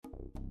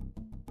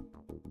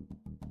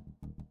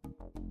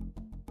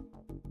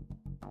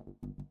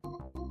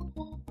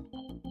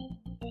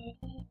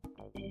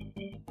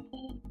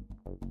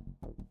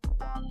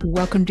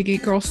Welcome to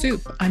Geek Girl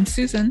Soup. I'm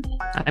Susan.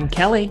 I'm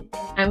Kelly.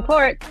 I'm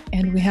Court.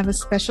 And we have a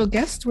special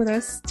guest with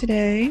us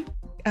today.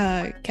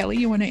 Kelly,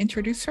 you want to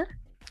introduce her?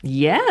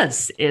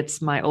 Yes, it's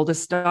my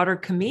oldest daughter,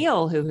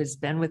 Camille, who has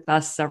been with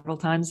us several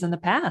times in the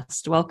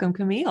past. Welcome,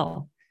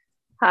 Camille.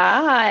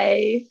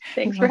 Hi.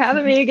 Thanks for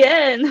having me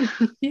again.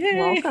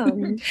 Yay.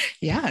 Welcome.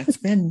 Yeah, it's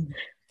been,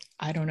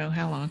 I don't know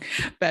how long,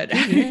 but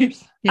yeah.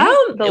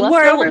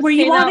 Were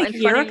you on a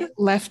year ago?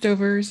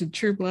 Leftovers and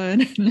True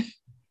Blood.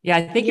 Yeah,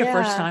 I think your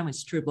first time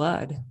was True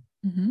Blood.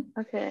 Mm-hmm.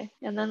 Okay.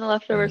 And then the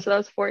Leftovers, so that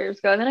was 4 years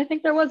ago. And then I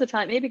think there was a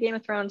time, maybe Game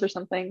of Thrones or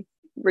something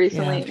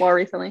recently, more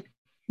recently.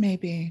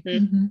 Maybe.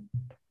 Mm-hmm.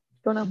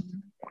 Don't know.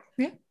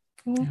 Yeah.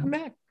 Welcome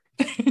back.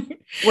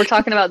 We're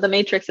talking about The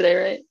Matrix today,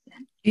 right?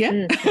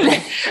 Yeah.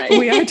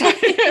 We are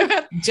talking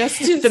about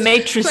Justice. The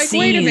Matrices. Like,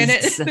 wait a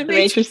minute. The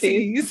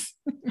Matrices.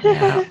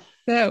 Yeah.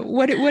 So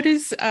what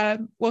is,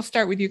 we'll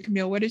start with you,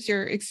 Camille. What is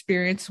your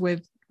experience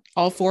with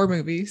all four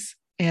movies?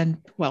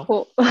 And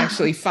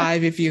actually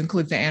 5 if you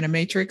include the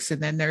Animatrix,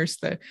 and then there's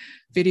the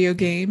video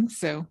game.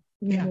 So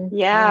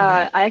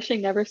yeah. I actually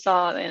never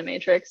saw the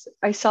Animatrix.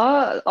 I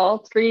saw all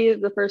 3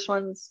 of the first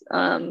ones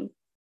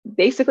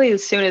basically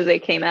as soon as they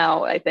came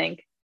out. I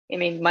think. I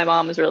mean, my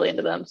mom was really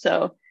into them,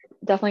 so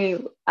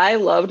definitely I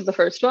loved the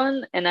first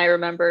one. And I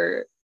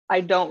remember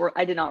I did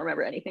not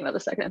remember anything about the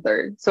second and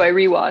third, so I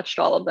rewatched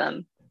all of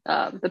them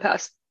the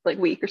past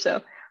week or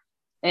so,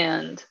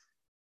 and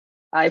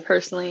I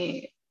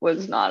personally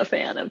was not a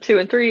fan of 2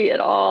 and 3 at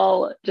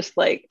all. Just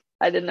I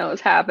didn't know what was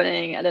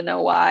happening. I didn't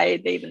know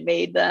why they even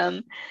made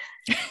them.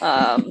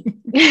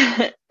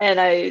 And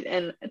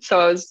so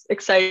I was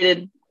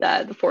excited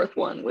that the 4th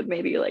one would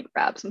maybe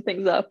wrap some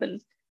things up and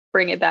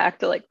bring it back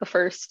to the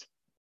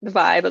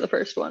vibe of the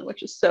first one,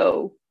 which is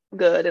so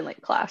good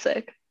and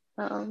classic.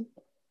 And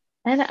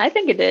I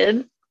think it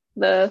did.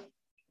 The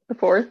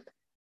 4th.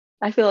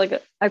 I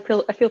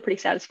feel pretty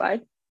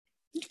satisfied.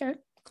 Okay,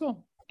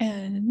 cool.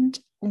 And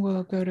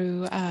we'll go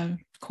to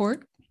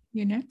Court.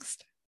 You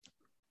next.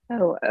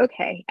 Oh,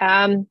 okay.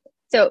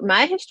 So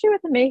my history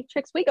with the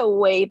Matrix, we go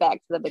way back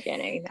to the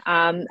beginning.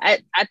 I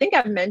think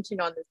I've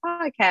mentioned on this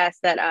podcast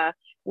that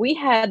we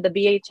had the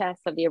VHS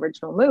of the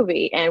original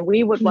movie, and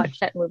we would watch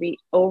that movie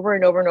over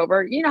and over and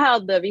over. You know how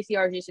the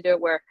VCRs used to do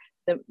it, where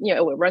it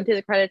would run through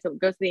the credits, it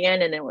would go to the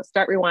end, and then it would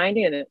start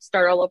rewinding, and then it would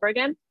start all over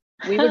again.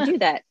 We would do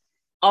that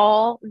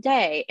all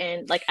day,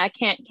 and I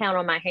can't count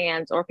on my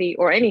hands or feet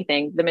or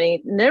anything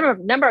the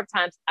number of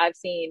times I've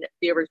seen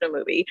the original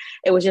movie.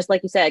 It was just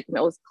like you said, it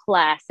was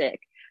classic.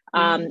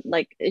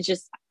 It's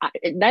just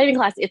not even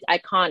classic, it's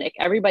iconic.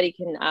 Everybody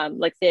can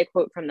say a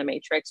quote from the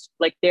Matrix.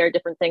 There are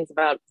different things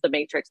about the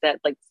Matrix that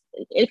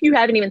if you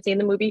haven't even seen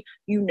the movie,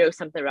 you know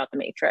something about the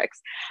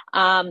Matrix.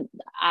 I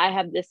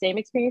have the same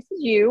experience as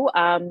you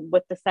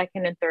with the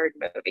second and third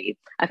movie.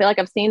 I feel like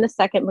I've seen the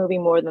second movie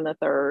more than the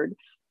third,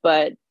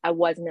 but I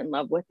wasn't in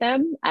love with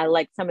them. I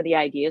liked some of the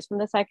ideas from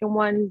the second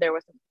one. There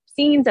were some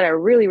scenes that I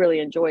really, really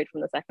enjoyed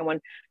from the second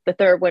one. The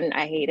third one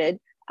I hated.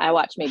 I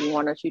watched maybe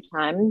 1 or 2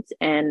 times,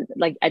 and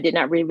I did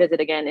not revisit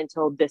again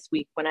until this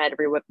week when I had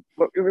to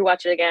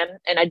rewatch it again.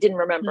 And I didn't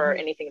remember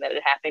anything that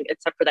had happened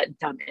except for that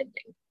dumb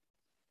ending.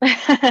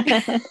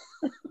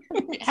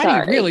 How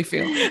do you really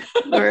feel?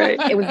 Right.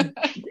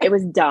 It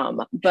was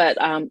dumb, but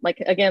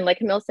again, like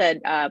Camille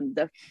said,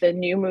 the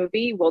new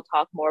movie, we'll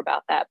talk more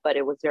about that, but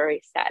it was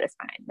very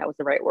satisfying. That was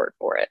the right word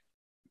for it.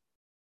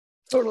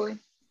 Totally.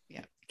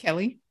 Yeah.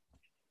 Kelly?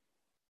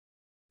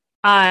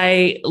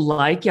 I,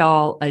 like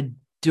y'all,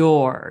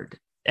 adore,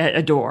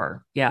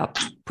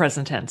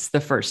 present tense,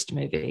 the first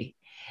movie.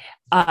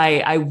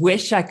 I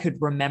wish I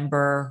could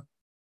remember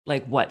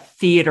what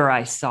theater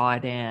I saw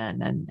it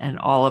in and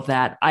all of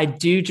that. I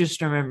do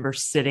just remember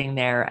sitting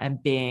there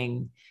and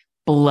being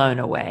blown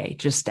away,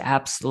 just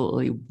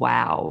absolutely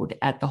wowed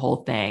at the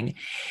whole thing.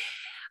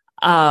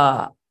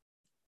 After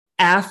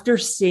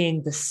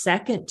seeing the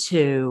second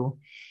 2, I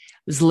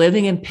was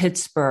living in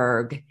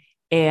Pittsburgh,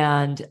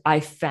 and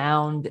I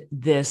found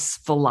this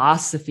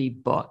philosophy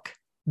book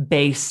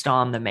based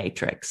on the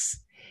Matrix.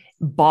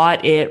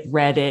 Bought it,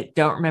 read it,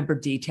 don't remember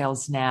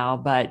details now,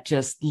 but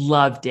just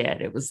loved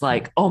it. It was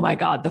oh my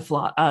God,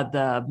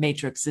 the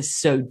Matrix is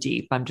so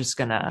deep. I'm just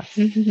gonna,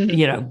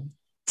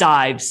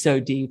 dive so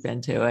deep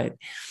into it.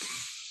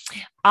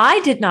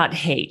 I did not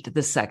hate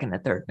the second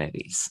and third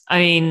movies. I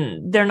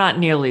mean, they're not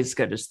nearly as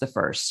good as the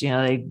first.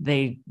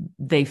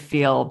 They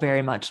feel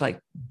very much like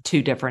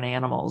 2 different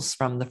animals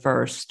from the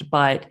first,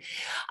 but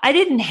I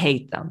didn't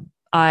hate them.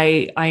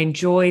 I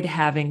enjoyed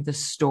having the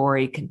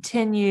story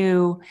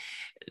continue,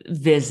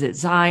 visit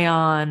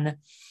Zion,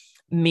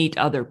 meet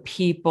other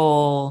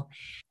people.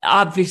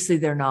 Obviously,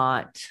 they're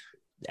not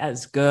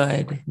as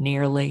good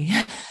nearly,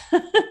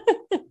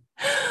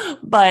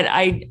 but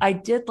I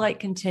did like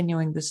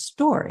continuing the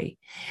story.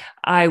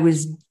 I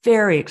was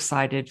very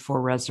excited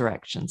for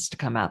Resurrections to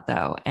come out,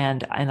 though,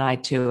 and I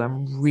too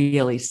am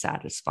really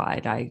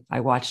satisfied. I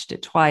watched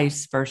it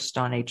twice, first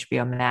on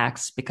HBO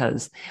Max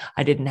because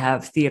I didn't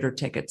have theater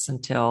tickets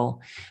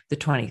until the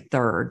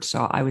 23rd,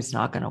 so I was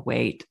not going to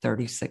wait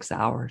 36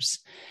 hours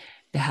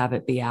to have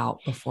it be out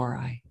before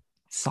I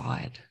saw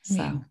it.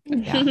 So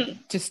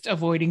just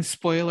avoiding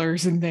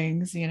spoilers and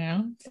things,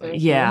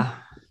 Yeah,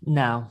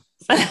 no.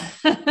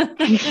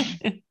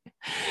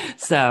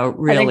 So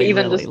really, I think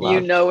even really just loved.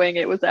 you knowing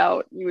it was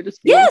out, you would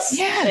just be yes,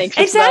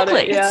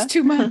 exactly. It's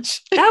too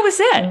much. That was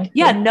it.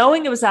 Yeah,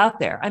 knowing it was out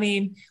there. I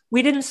mean,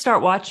 we didn't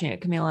start watching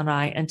it, Camille and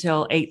I,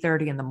 until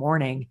 8:30 in the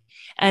morning,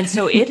 and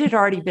so it had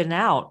already been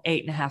out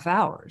 8.5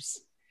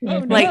 hours. Oh,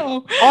 like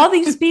no. All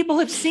these people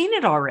have seen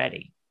it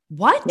already.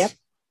 What? Yep.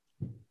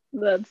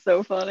 That's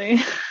so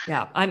funny.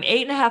 Yeah, I'm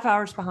 8.5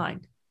 hours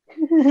behind.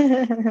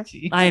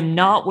 I am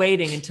not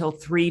waiting until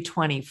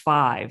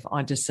 3:25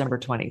 on December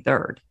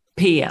 23rd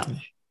p.m.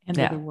 End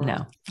of the world.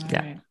 No.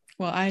 Right.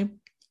 Well, I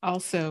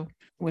also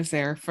was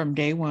there from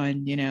day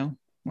one,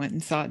 went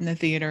and saw it in the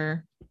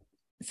theater,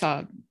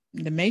 saw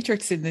The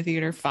Matrix in the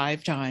theater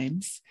 5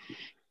 times,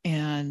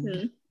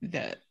 and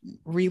the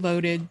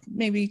Reloaded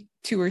maybe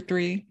 2 or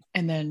 3,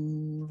 and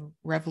then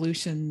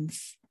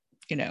Revolutions,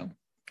 it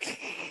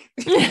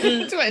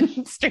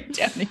went straight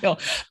downhill.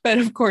 But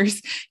of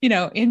course,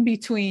 in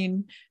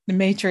between The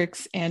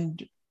Matrix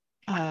and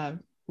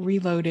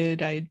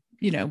Reloaded, I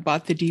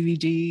bought the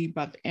DVD,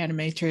 bought the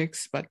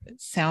Animatrix, bought the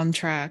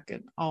soundtrack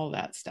and all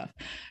that stuff.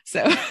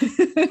 So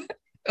it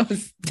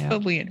was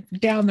totally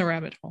down the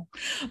rabbit hole.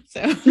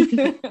 So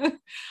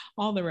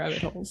all the rabbit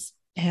holes,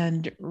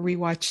 and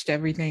rewatched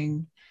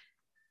everything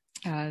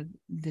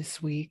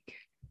this week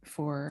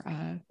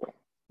for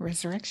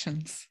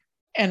Resurrections.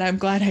 And I'm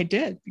glad I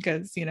did,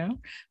 because,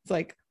 it's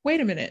like, wait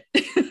a minute.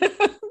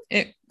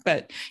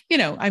 But,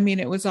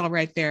 it was all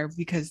right there,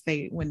 because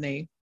when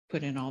they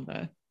put in all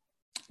the,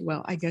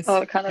 I guess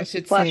I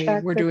should say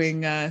we're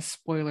doing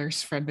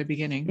spoilers from the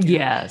beginning.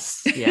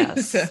 Yes.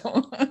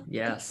 So.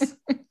 Yes.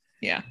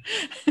 Yeah.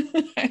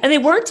 And they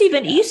weren't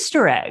even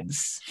Easter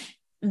eggs.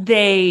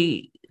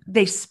 They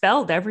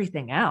spelled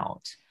everything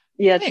out.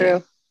 Yeah,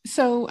 true.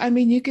 So,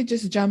 you could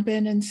just jump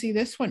in and see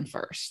this one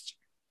first.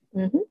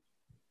 Mm-hmm.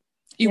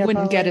 You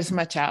wouldn't get as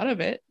much out of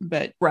it,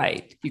 but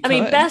right. You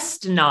could.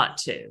 Best not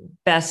to,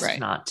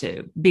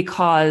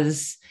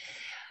 because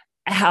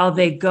how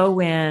they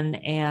go in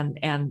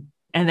and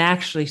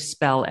actually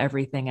spell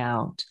everything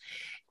out,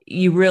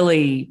 you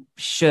really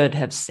should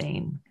have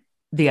seen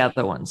the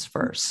other ones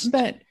first.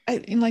 But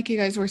like you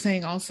guys were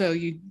saying, also,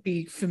 you'd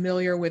be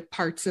familiar with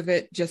parts of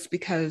it just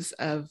because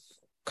of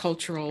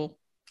cultural,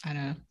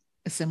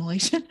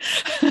 assimilation.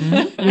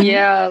 Mm-hmm.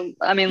 Yeah,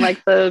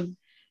 like the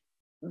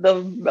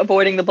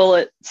avoiding the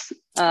bullets,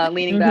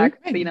 leaning back,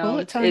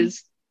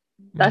 is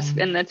that's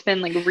been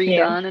like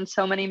redone in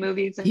so many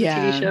movies and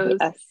TV shows.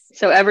 Yes.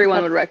 So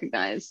everyone would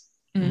recognize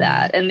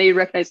that, and they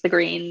recognize the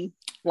green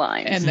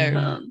lines and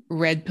the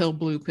red pill,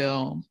 blue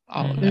pill,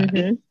 all of that.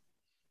 Mm-hmm.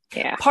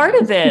 Yeah, part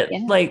of it,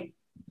 like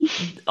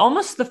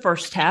almost the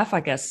first half,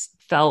 I guess,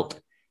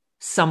 felt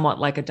somewhat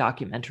like a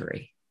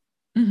documentary.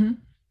 Mm-hmm.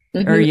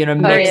 Or,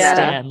 mixed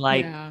in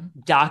like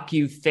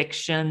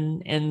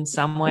docu-fiction in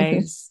some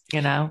ways,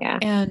 Yeah.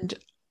 And,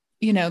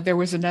 there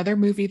was another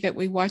movie that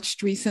we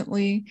watched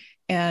recently.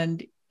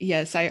 And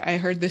yes, I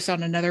heard this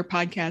on another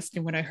podcast.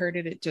 And when I heard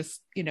it, it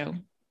just,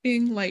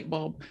 bing, light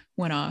bulb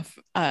went off,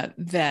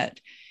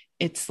 that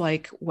it's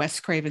like Wes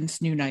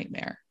Craven's New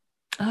Nightmare.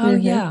 Oh,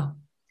 yeah.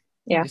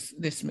 Yeah.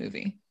 This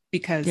movie,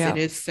 because it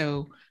is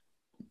so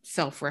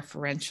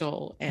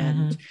self-referential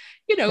and,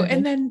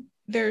 and then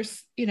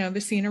there's,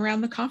 the scene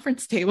around the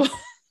conference table.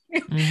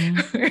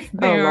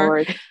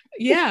 Lord.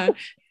 Yeah.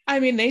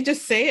 They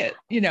just say it,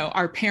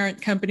 our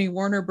parent company,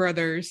 Warner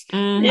Brothers.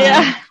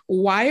 Yeah.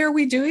 Why are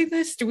we doing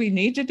this? Do we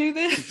need to do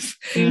this?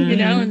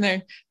 Mm-hmm. And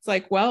it's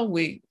like, well,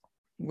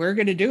 we're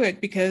going to do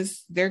it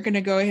because they're going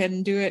to go ahead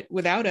and do it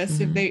without us.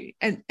 If they,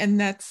 and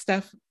that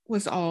stuff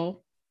was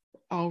all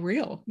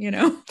real,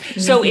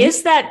 So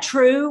is that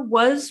true?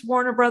 Was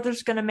Warner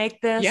Brothers going to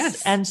make this?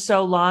 Yes. And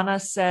so Lana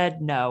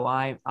said, no,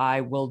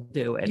 I will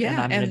do it. Yeah,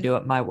 and I'm going to do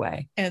it my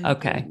way. And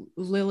okay.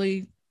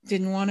 Lily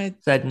didn't want to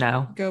said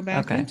no, go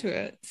back into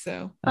it.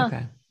 So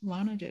okay.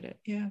 Lana did it.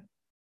 Yeah.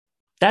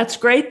 That's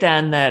great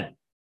then that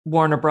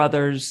Warner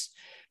Brothers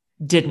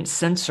didn't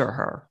censor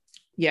her.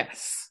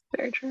 Yes.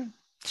 Very true.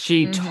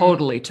 She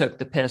totally took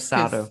the piss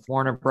out of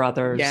Warner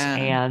Brothers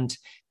and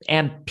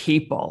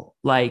people,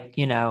 like,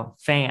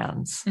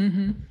 fans.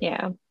 Mm-hmm.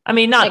 Yeah.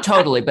 Not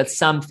totally, but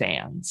some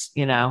fans,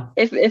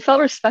 It felt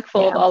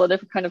respectful of all the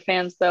different kind of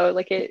fans, though.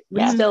 Like, it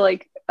was still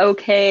like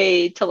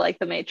okay to like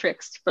the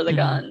Matrix for the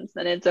guns,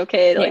 and it's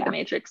okay to like the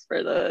Matrix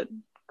for the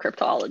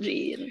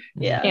cryptology, and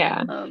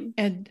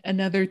and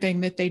another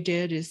thing that they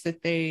did is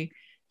that Keanu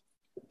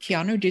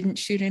didn't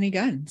shoot any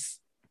guns.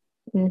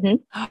 Mm-hmm.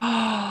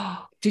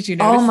 Did you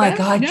notice? Oh my that?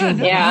 God, you're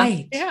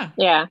right.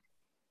 Yeah.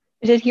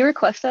 Did he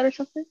request that or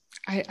something?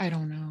 I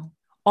don't know.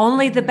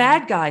 Only the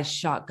bad guys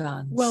shot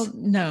guns. Well,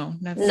 no,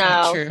 that's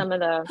not true. Some of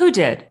the who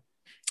did?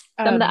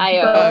 Some of the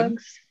IO.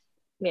 Bugs.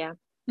 Yeah.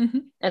 Mm-hmm.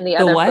 And the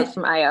other folks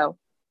from IO.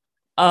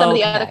 Some of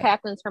the other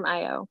captains from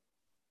IO.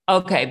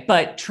 Okay,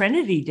 but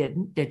Trinity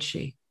didn't, did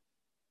she?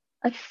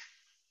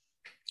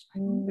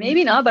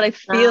 Maybe not, but I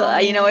feel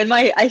in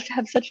I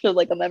have such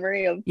a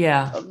memory of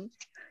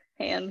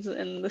hands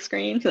in the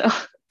screen. So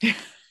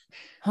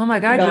Oh my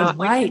God, No. you're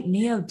right.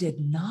 Neo did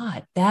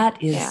not.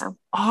 That is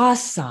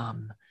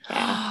awesome.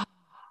 Yeah.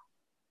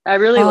 I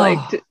really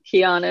liked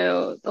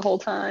Keanu the whole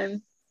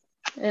time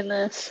in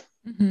this.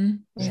 Mm-hmm.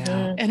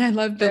 Yeah. And I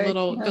love the Very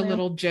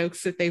little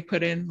jokes that they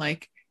put in,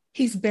 like,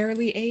 he's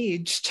barely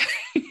aged,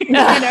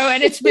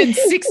 and it's been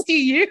 60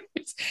 years.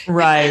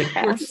 Right.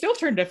 We're still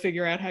trying to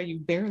figure out how you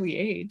barely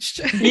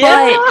aged.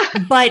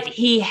 But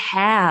he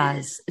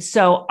has.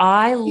 So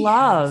I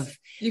love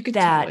you could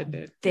that tell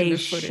in they the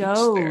footage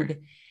showed there.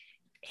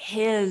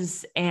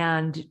 his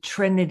and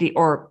Trinity,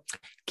 or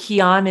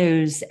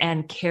Keanu's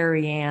and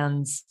Carrie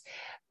Ann's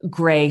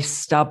gray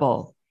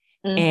stubble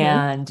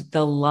and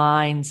the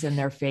lines in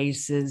their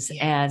faces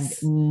and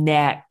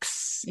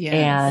necks.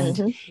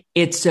 And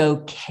it's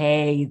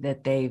okay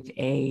that they've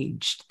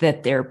aged,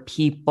 that they're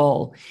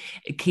people,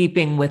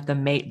 keeping with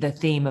the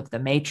theme of the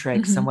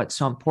Matrix and what's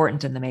so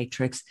important in the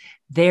Matrix.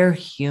 They're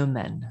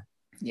human.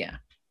 Yeah.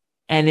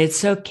 And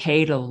it's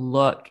okay to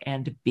look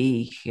and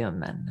be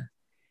human.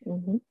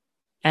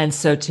 And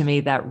so to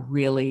me, that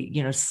really,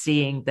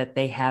 seeing that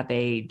they have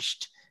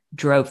aged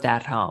drove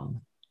that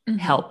home,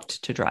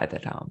 helped to drive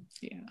it home.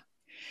 Yeah.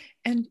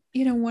 And,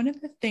 one of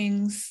the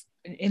things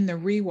in the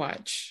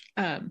rewatch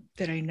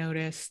that I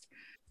noticed,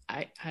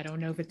 I don't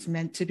know if it's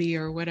meant to be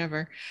or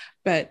whatever,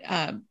 but,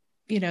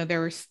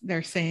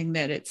 they're saying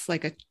that it's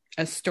like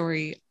a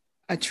story,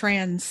 a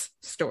trans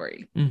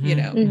story,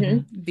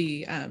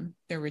 the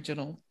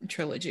original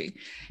trilogy.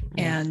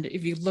 And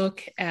if you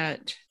look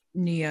at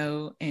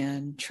Neo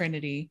and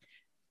Trinity,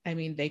 I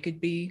mean, they could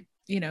be,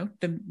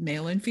 the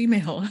male and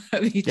female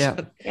of each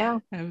other. Yeah.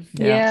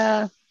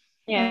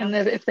 And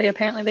if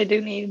they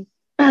do need,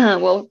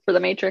 well, for the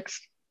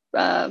Matrix,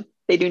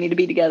 they do need to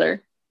be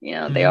together.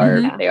 They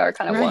are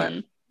kind of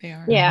one. They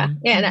are. Yeah.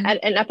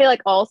 And I feel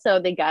like also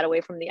they got away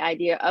from the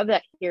idea of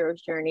that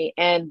hero's journey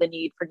and the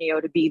need for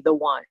Neo to be the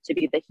one, to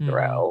be the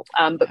hero.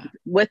 But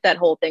with that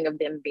whole thing of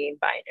them being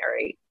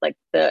binary, like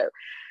the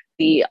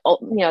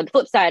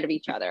flip side of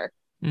each other.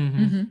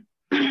 And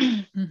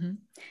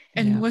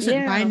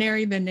wasn't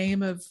binary the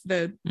name of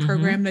the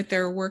program that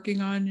they're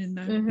working on in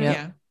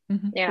the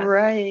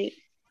Right.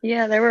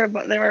 Yeah, there were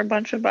a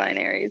bunch of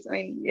binaries. I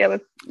mean,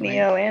 with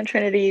Neo and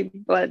Trinity,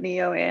 but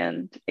Neo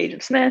and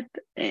Agent Smith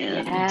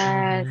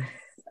and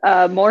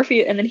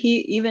Morpheus. And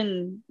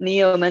then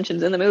Neo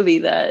mentions in the movie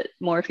that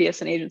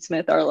Morpheus and Agent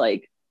Smith are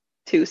like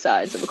two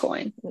sides of a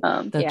coin.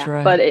 That's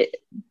right.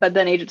 But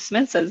then Agent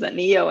Smith says that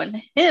Neo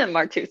and him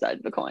are two sides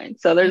of a coin.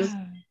 So there's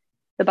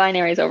the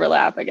binaries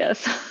overlap, I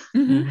guess.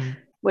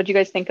 What do you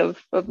guys think of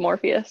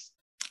Morpheus?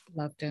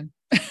 Loved him.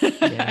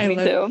 I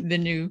love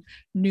the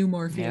new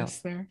Morpheus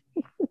there.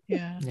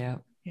 Yeah.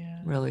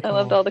 Really cool. I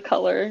loved all the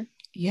color.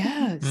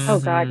 Yes. Oh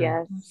God,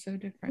 yes. So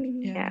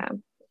different. Yeah.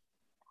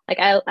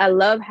 Like I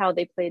love how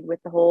they played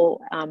with the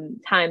whole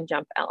time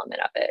jump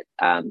element of it.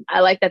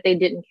 I like that they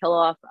didn't kill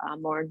off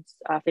Lawrence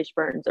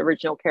Fishburne's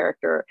original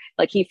character.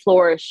 Like he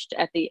flourished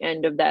at the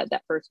end of that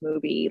first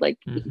movie. Like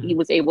he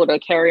was able to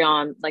carry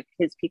on like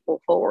his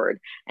people forward.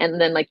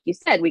 And then, like you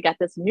said, we got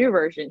this new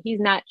version.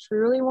 He's not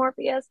truly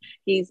Morpheus.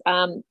 He's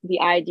the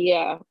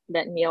idea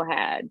that Neo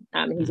had.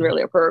 He's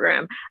really a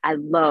program. I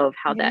love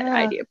how that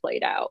idea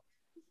played out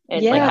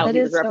and like how he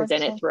was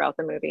represented throughout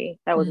the movie.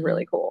 That was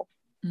really cool.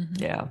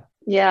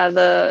 Yeah,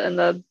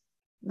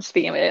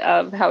 speaking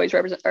of how he's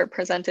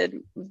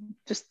presented,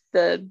 just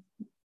that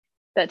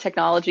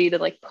technology to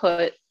like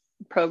put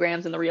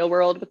programs in the real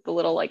world with the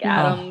little like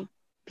atom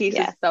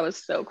pieces. That was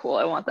so cool.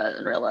 I want that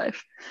in real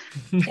life.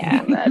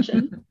 Yeah,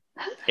 imagine.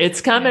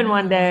 It's coming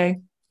one day.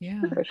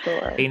 Yeah, for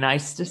sure. Be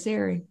nice to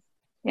Siri.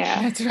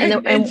 Yeah, that's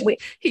right. And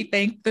he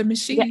thanked the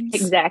machines.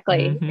 Yeah,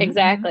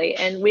 exactly.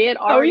 And we had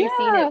already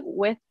seen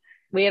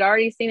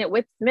it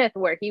with Smith,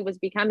 where he was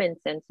becoming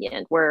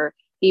sentient, where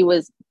he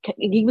was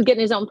getting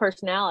his own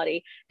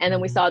personality. And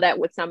then we saw that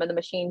with some of the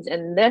machines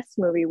in this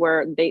movie,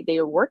 where they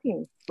were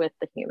working with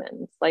the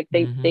humans. Like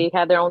they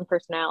had their own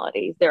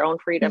personalities, their own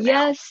freedom.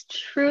 Yes,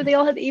 true. They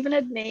all had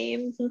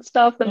names and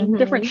stuff and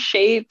different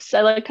shapes.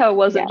 I liked how it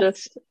wasn't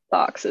just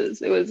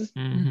boxes. It was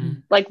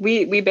like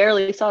we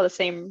barely saw the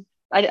same.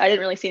 I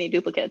didn't really see any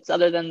duplicates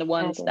other than the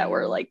ones that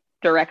were like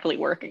directly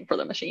working for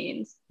the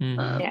machines.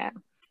 And I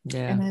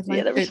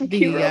like there were some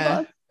cute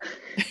robots.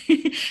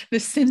 The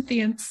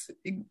sentience,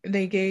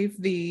 they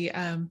gave the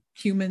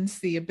humans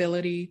the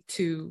ability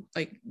to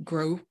like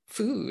grow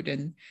food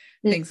and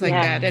things like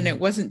that, and it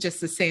wasn't just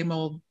the same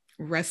old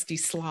rusty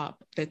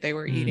slop that they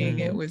were eating.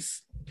 It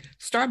was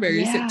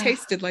strawberries. It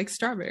tasted like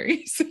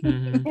strawberries.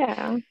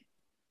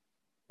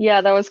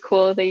 Yeah, that was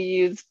cool. They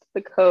used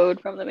the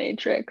code from the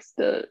Matrix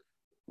to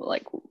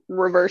like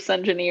reverse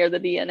engineer the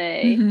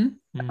DNA.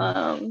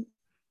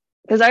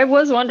 Because I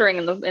was wondering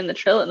in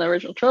the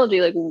original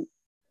trilogy, like,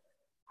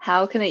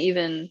 how can they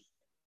even,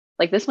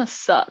 like, this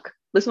must suck.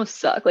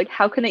 Like,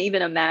 how can they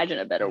even imagine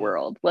a better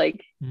world?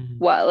 Like,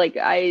 what? Like,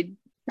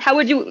 how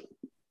would you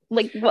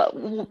like what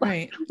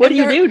right. what do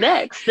you do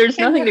next? There's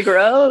nothing to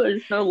grow,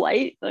 there's no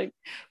light, like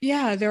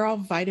yeah, they're all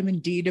vitamin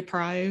D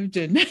deprived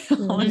and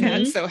all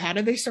that. So how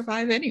do they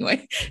survive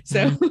anyway?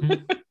 So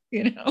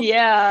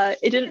yeah,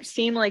 it didn't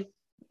seem like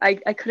I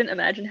couldn't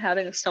imagine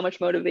having so much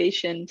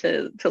motivation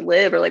to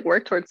live or like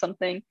work towards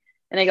something.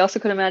 And I also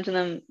couldn't imagine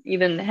them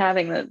even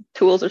having the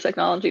tools or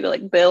technology to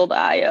like build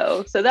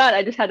IO. So that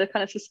I just had to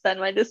kind of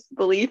suspend my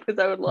disbelief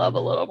because I would love a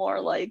little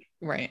more like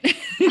right.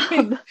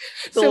 the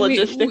So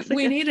logistics.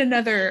 we need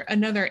another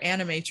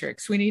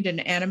Animatrix. We need an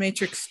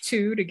Animatrix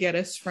 2 to get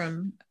us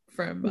from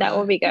that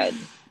would be good.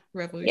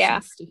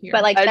 Revolutions to here.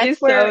 But like that's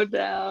where so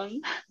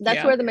down.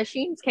 That's where the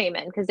machines came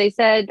in, because they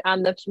said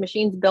the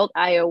machines built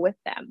IO with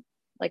them,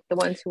 like the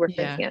ones who were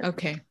thinking.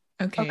 Okay,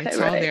 it's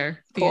right. all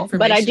there. Cool.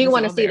 But I do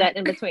want to see that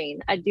in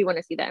between.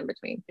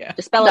 Yeah,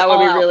 just spell that it would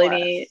all be really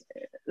neat.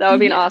 That would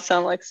be an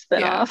awesome like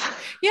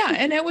spin-off. Yeah,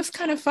 and it was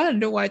kind of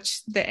fun to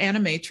watch the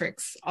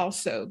Animatrix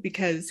also,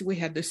 because we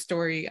had the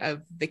story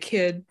of the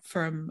kid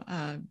from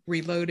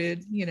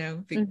Reloaded,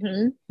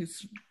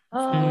 who's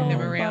following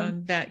them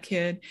around, that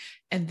kid,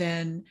 and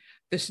then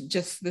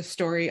just the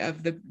story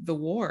of the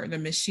war, the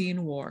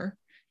machine war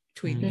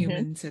between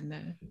humans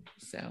and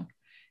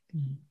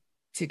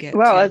to get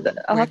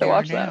I'll have to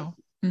watch that.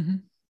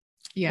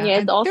 Yeah,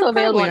 it's also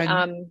available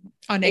on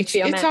HBO Max.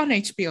 It's on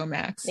HBO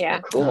Max. Yeah,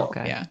 cool.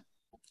 Okay. Yeah,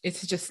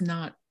 it's just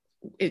not.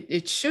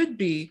 It should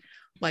be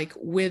like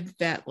with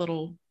that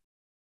little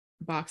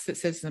box that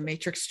says the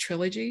Matrix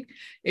trilogy.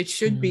 It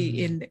should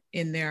be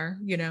in there.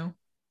 Yeah,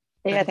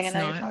 I think I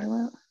know what you're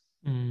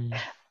talking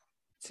about.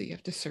 So you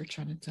have to search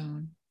on its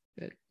own.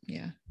 But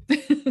yeah,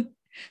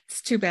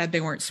 it's too bad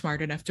they weren't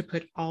smart enough to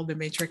put all the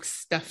Matrix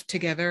stuff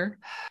together.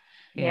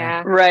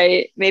 Yeah.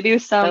 Right. Maybe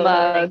with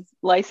some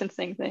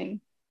licensing thing.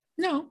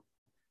 No,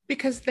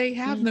 because they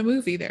have the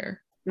movie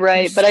there.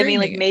 Right. But I mean,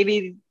 like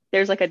maybe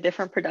there's like a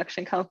different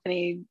production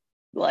company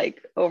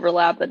like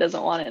overlap that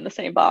doesn't want it in the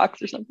same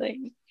box or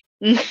something.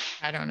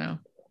 I don't know.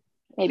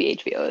 Maybe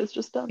HBO is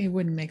just done. It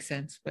wouldn't make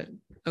sense, but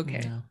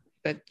okay. Yeah.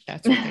 But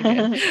that's what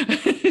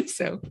they did.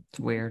 So it's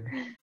weird.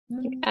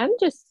 I'm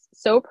just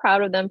so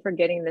proud of them for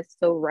getting this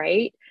so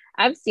right.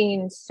 I've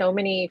seen so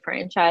many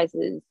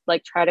franchises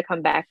like try to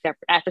come back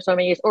after so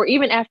many years, or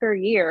even after a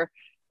year,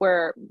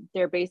 where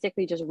they're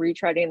basically just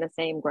retreading the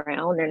same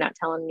ground. They're not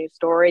telling a new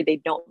story. They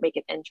don't make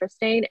it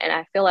interesting. And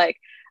I feel like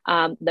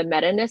the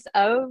meta-ness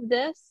of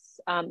this,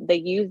 they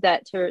use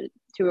that to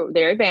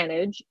their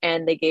advantage,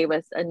 and they gave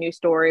us a new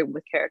story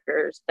with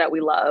characters that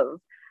we love.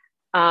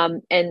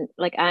 And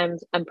like I'm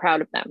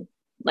proud of them.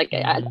 Like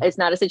it's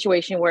not a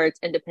situation where it's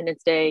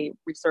Independence Day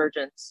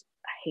resurgence.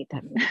 I hate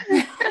that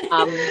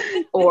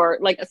movie. Or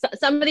like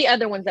some of the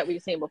other ones that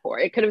we've seen before.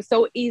 It could have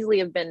so easily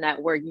have been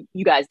that where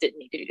you guys didn't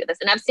need to do this.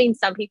 And I've seen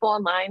some people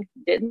online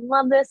who didn't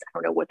love this. I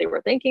don't know what they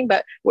were thinking,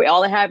 but we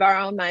all have our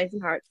own minds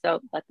and hearts. So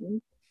let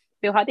them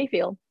feel how they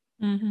feel.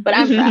 But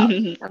I'm proud.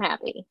 I'm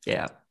happy.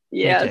 Yeah.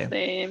 Yeah,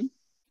 same.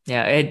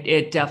 Yeah,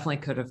 it definitely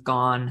could have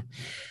gone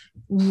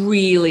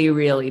really,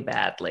 really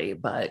badly,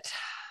 but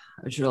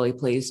I was really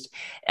pleased.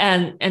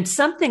 And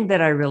something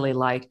that I really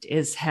liked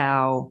is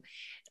how,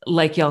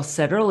 like y'all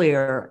said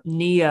earlier,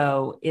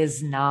 Neo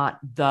is not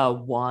the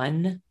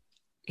one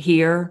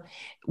here.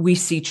 We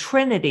see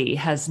Trinity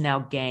has now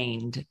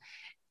gained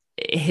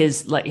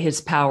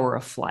his power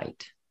of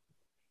flight,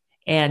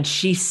 and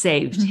she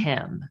saved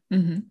him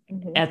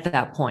at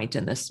that point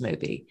in this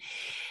movie.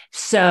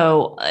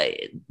 So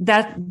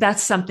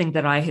that's something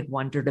that I had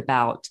wondered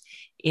about,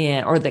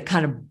 or that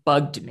kind of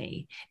bugged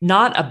me,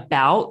 not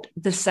about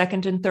the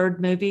second and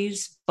third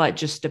movies, but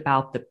just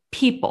about the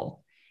people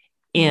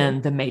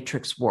in the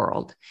Matrix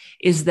world,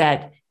 is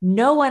that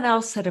no one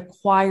else had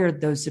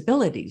acquired those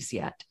abilities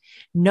yet.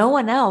 No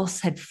one else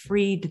had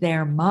freed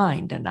their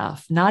mind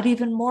enough, not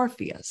even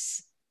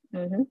Morpheus.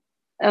 And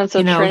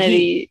so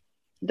Trinity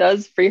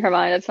does free her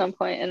mind at some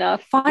point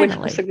enough, finally,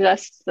 which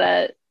suggests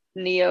that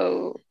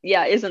Neo,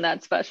 isn't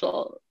that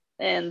special,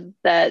 and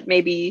that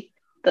maybe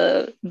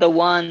the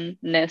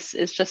oneness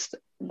is just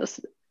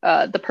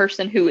the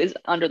person who is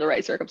under the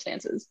right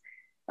circumstances,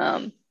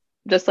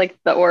 just like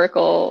the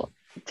Oracle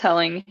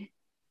telling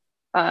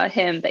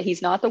him that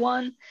he's not the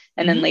one,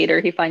 and then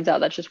later he finds out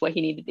that's just what he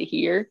needed to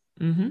hear.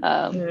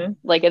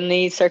 Like in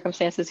these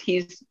circumstances,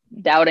 he's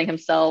doubting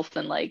himself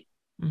and like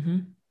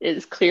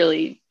is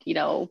clearly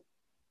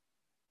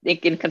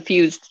in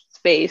confused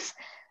space,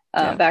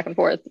 back and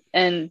forth.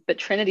 But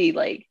Trinity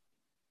like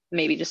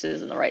maybe just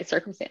is in the right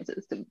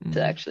circumstances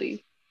to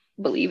actually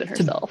believe in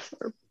herself,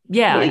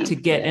 to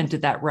get into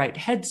that right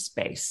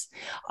headspace.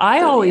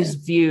 I always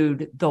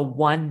viewed the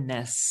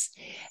oneness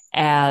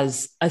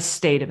as a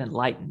state of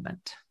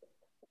enlightenment.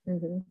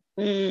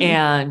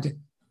 And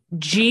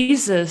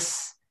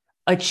Jesus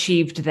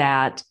achieved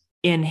that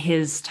in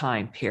his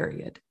time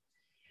period.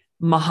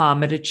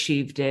 Muhammad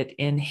achieved it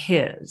in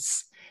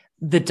his.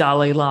 The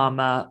Dalai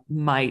Lama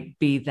might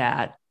be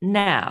that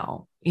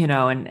now,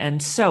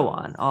 and so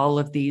on. All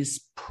of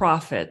these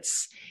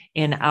prophets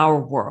in our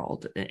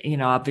world.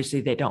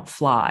 Obviously they don't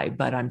fly,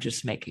 but I'm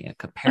just making a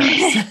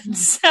comparison.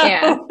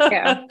 Yeah.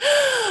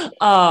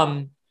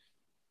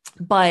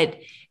 But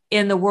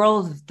in the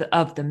world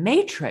of the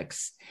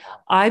Matrix,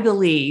 I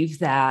believe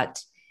that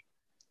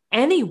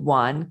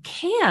anyone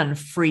can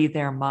free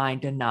their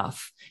mind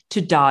enough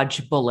to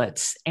dodge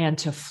bullets and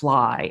to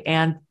fly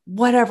and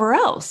whatever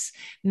else.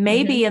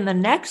 Maybe in the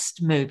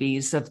next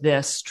movies of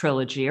this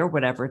trilogy or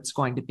whatever it's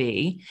going to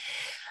be,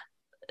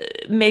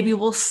 maybe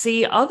we'll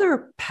see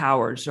other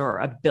powers or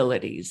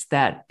abilities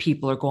that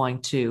people are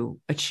going to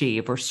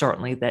achieve, or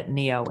certainly that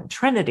Neo and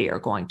Trinity are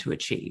going to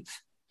achieve.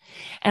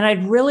 And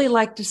I'd really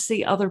like to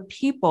see other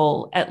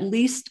people at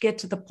least get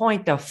to the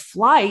point of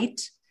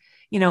flight,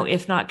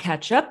 if not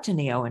catch up to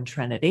Neo and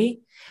Trinity,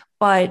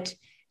 but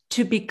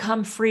to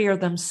become freer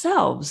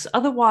themselves.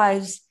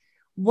 Otherwise,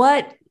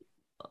 what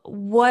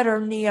are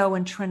Neo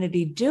and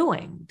Trinity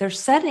doing? They're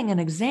setting an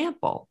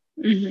example.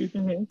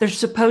 They're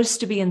supposed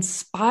to be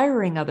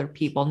inspiring other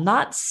people,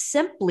 not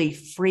simply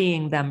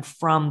freeing them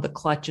from the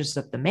clutches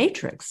of the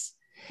Matrix,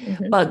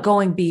 but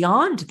going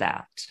beyond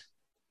that.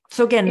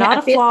 So again,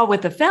 not a flaw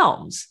with the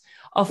films,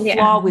 a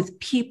flaw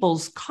with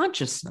people's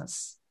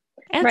consciousness.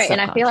 And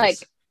I feel like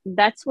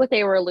that's what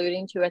they were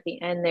alluding to at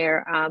the end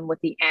there,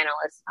 with the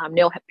analyst,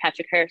 Neil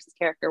Patrick Harris's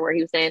character, where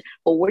he was saying,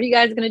 well, what are you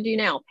guys going to do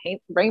now?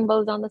 Paint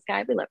rainbows on the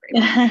sky? We love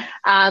rainbows.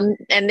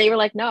 And they were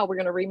like, no, we're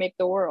going to remake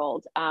the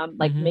world.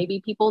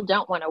 Maybe people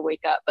don't want to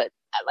wake up, but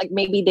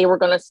maybe they were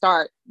going to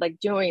start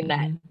doing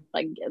that,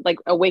 like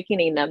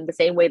awakening them the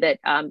same way that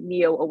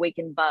Neo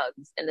awakened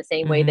Bugs, and the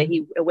same way that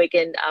he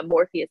awakened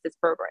Morpheus's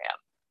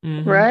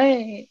program.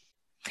 Right.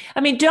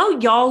 I mean,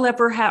 don't y'all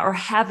ever have, or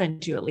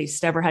haven't you at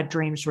least ever had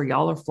dreams where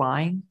y'all are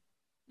flying?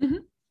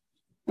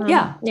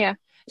 Yeah.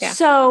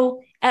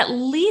 So at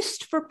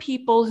least for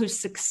people who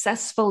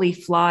successfully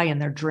fly in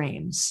their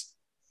dreams,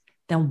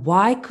 then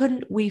why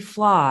couldn't we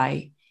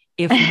fly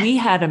if we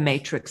had a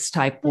Matrix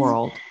type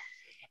world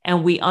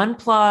and we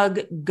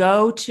unplug,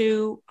 go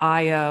to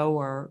IO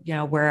or,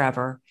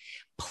 wherever,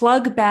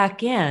 plug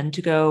back in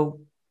to go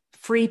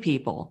free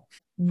people?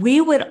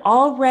 We would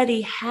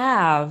already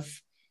have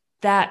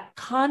that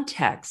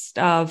context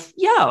of,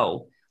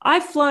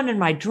 I've flown in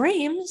my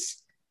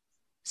dreams,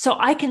 so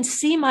I can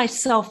see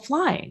myself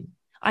flying.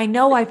 I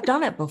know I've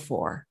done it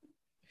before.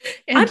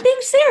 And I'm being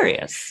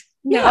serious.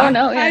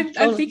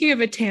 I'm thinking of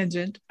a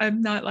tangent.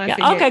 I'm not laughing.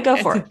 Yeah, okay, go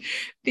for it.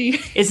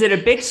 Is it a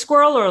big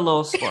squirrel or a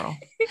little squirrel?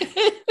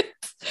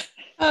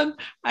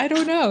 I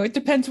don't know. It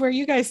depends where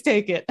you guys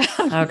take it.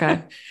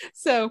 Okay.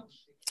 So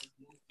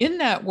in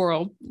that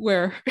world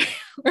where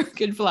we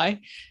can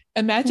fly,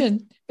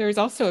 imagine there's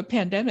also a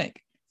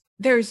pandemic.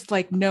 There's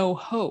no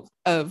hope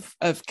of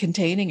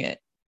containing it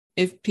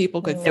if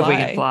people could fly. If we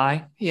can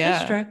fly. Yeah.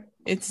 That's true.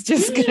 It's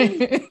just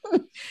gonna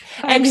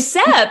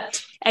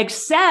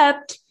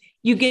except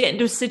you get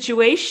into a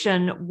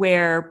situation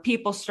where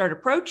people start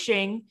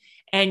approaching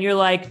and you're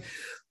like,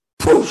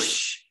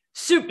 poosh,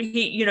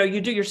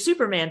 you do your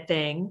Superman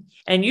thing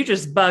and you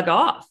just bug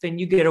off and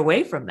you get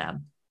away from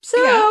them.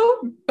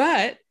 So,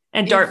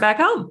 and dart back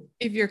home.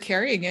 If you're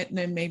carrying it, and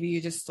then maybe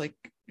you just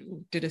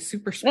did a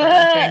super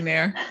spreader thing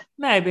there,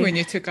 maybe when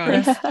you took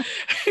off,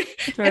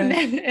 and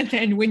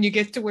then when you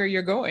get to where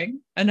you're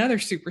going, another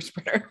super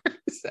spreader.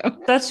 So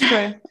that's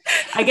true.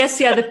 I guess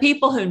the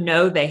people who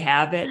know they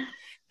have it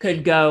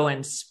could go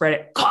and spread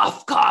it,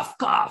 cough, cough,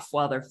 cough,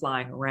 while they're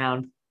flying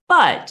around.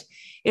 But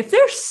if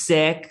they're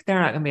sick, they're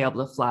not going to be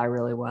able to fly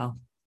really well.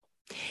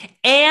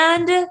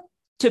 And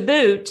to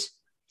boot,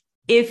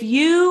 if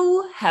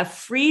you have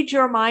freed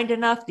your mind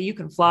enough that you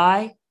can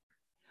fly,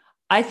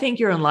 I think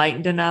you're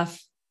enlightened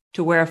enough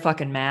to wear a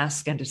fucking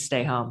mask and to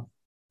stay home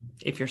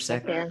if you're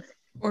sick. Yeah.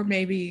 Or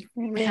maybe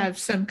have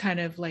some kind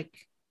of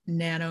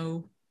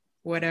nano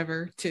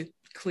whatever to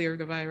clear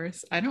the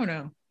virus. I don't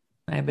know.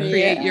 Maybe.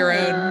 Create your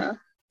own.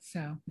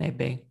 So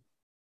maybe.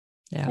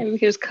 Yeah. Maybe we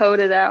could just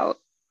code out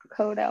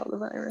the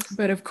virus.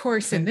 But of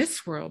course, in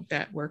this world,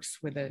 that works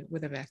with a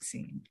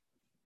vaccine.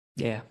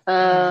 Yeah.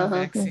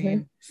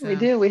 Vaccine. So, we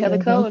do. We have a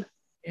code.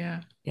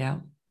 Yeah. Yeah.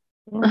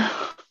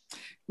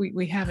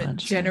 We haven't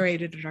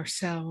generated it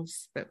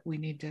ourselves, but we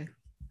need to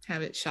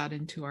have it shot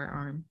into our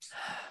arms.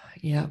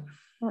 Yeah.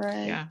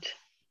 Right. Yeah.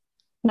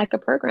 Like a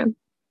program.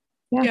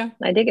 Yeah.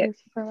 I dig it.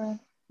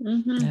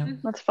 Yeah.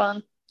 That's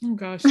fun. Oh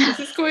gosh, this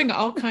is going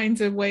all kinds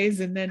of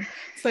ways, and then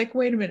it's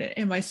wait a minute,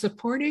 am I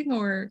supporting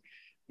or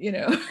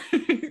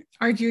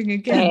arguing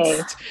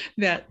against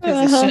that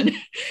position?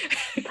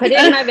 Put it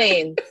in my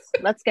veins.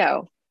 Let's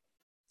go.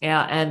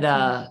 Yeah,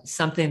 and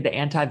something the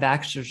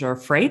anti-vaxxers are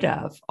afraid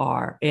of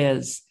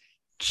is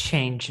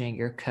changing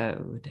your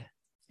code.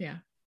 Yeah.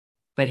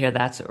 But here,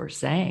 that's what we're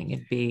saying.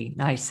 It'd be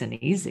nice and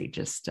easy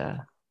just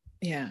to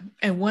and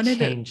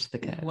change the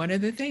code. One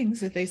of the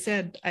things that they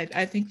said,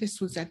 I think this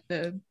was at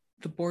the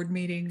board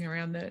meeting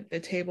around the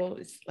table,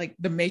 is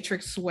the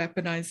Matrix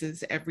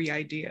weaponizes every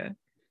idea.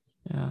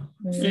 Yeah.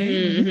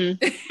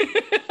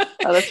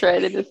 Oh, that's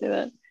right. I did say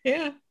that.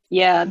 Yeah.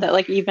 Yeah,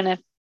 that even if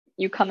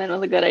you come in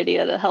with a good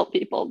idea to help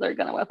people, they're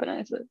gonna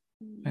weaponize it.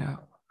 Yeah.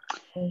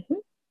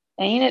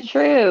 Ain't it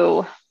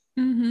true?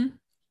 Mm-hmm.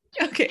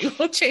 Okay,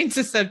 we'll change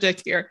the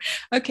subject here.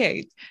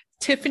 Okay,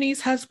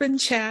 Tiffany's husband,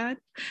 Chad.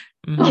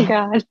 Mm-hmm. Oh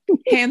God.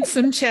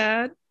 Handsome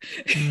Chad.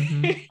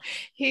 Mm-hmm.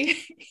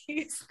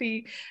 He's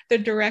the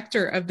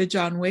director of the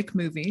John Wick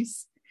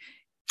movies.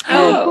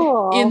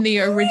 Oh, cool. In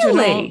the original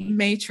Really?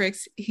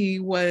 Matrix, he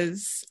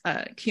was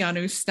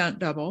Keanu's stunt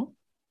double.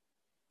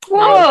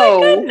 Oh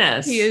my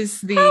goodness. He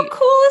is How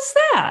cool is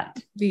that?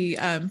 The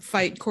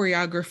fight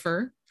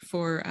choreographer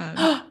for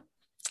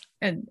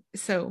and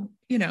so,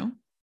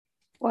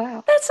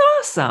 Wow. That's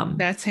awesome.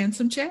 That's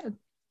Handsome Chad.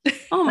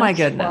 Oh my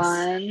That's goodness.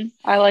 fun.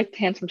 I like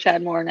Handsome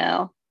Chad more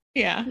now.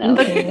 Yeah. Now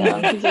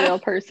that he's a real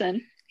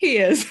person. He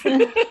is.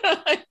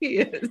 He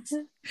is.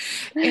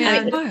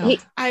 And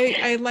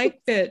I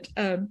like that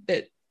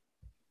that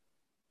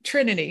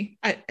Trinity,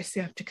 I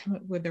still have to come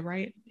up with the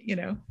right,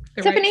 the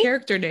Tiffany? right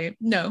character name.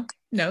 No,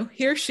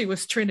 here she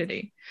was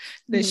Trinity.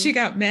 That she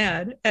got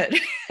mad at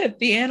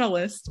the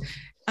analyst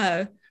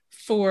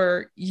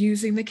for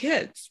using the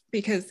kids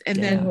because, and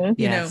then,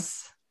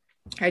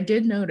 I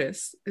did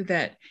notice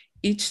that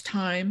each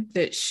time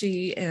that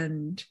she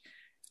and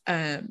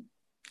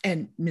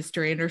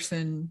Mr.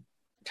 Anderson,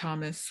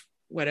 Thomas,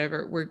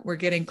 whatever, we're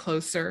getting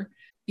closer,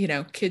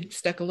 kid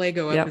stuck a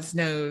Lego up his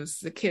nose,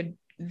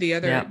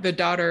 the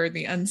daughter,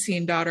 the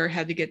unseen daughter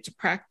had to get to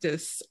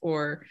practice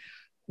or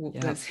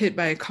was hit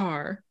by a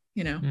car,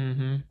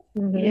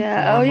 Mm-hmm.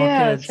 Yeah. Oh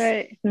yeah, that's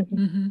right.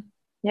 Mm-hmm.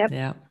 Yep.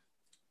 Yeah.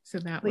 So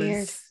that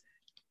Weird. was,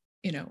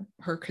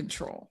 her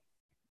control.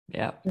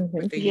 Yeah.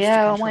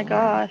 Yeah. Oh my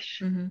gosh.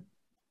 Mm-hmm.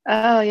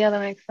 Oh yeah, that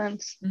makes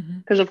sense.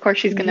 Because of course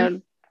she's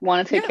gonna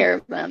want to take care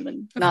of them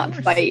and not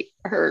fight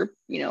her,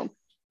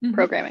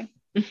 programming.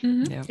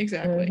 Mm-hmm. Yeah.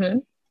 Exactly.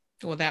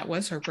 Mm-hmm. Well, that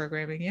was her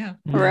programming. Yeah.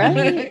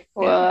 Right.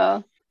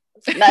 Well,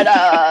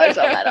 meta.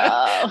 So meta.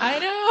 I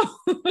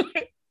know.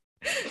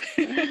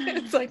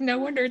 It's like no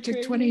wonder it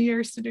took 20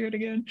 years to do it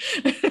again.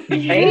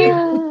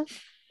 Yeah.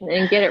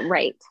 And get it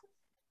right.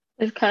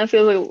 It kind of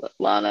feels like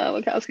Lana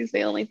Wachowski's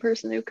the only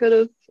person who could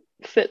have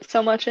fit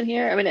so much in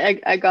here. I mean,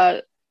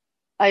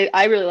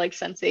 I really like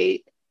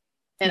Sense8,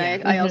 and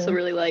I also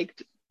really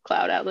liked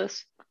Cloud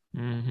Atlas.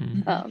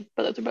 Mm-hmm.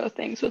 But those are both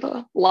things with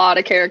a lot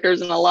of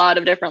characters and a lot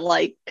of different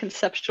like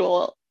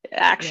conceptual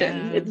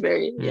action. Yeah. It's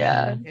very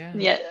yeah,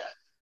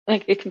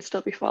 like it can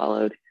still be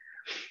followed.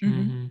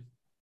 Mm-hmm.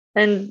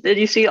 And did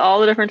you see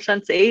all the different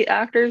Sense8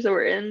 actors that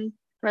were in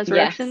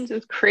Resurrections? Yes. It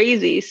was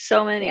crazy,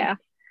 so many. Yeah.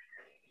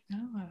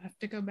 Oh, I'll have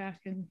to go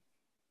back and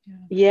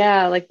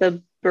like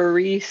the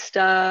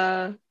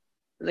barista,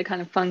 the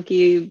kind of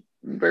funky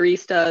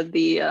barista,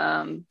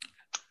 the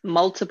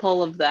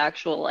multiple of the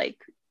actual like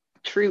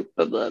troupe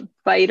of the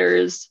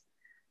fighters.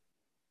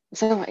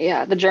 So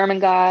yeah, the German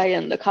guy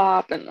and the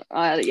cop and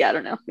I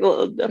don't know.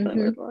 Well,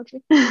 definitely worth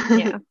watching.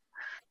 Yeah.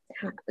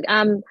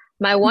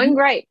 My one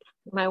gripe,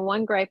 my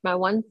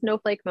one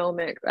snowflake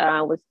moment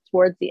was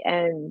towards the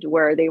end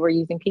where they were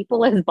using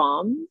people as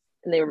bombs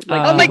and they were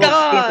like, oh my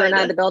god, thrown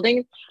out of the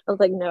building. I was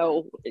like,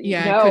 no,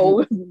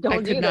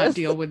 I could not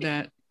deal with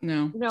that.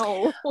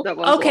 No.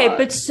 Okay,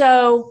 but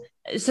so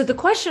the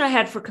question I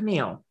had for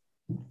Camille.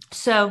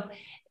 So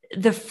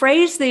the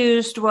phrase they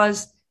used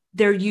was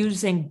they're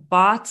using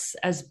bots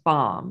as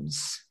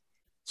bombs.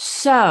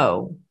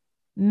 So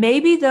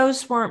maybe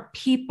those weren't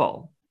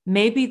people.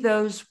 Maybe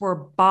those were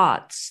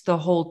bots the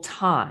whole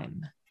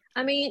time.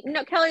 I mean,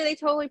 no, Kelly, they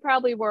totally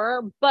probably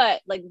were,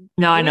 but like,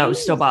 no, I know it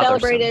was still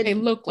bothersome. They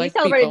look like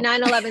we celebrated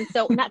people. 9/11,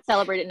 so not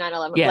celebrated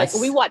 9/11. Yes.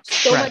 Like we watched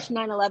so much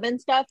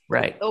 9/11 stuff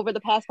over the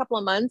past couple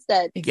of months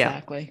that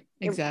exactly.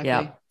 It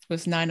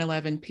was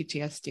 9/11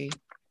 PTSD.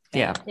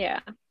 Yeah.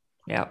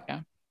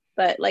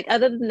 But like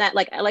other than that,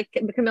 like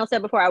Camille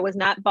said before, I was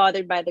not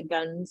bothered by the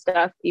gun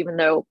stuff, even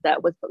though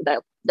that would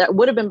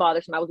have been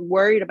bothersome. I was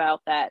worried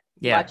about that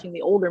watching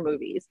the older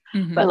movies,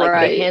 but like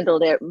they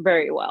handled it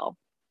very well.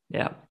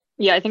 Yeah.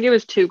 Yeah, I think it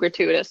was too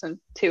gratuitous in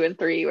 2 and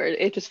 3 where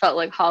it just felt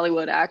like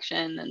Hollywood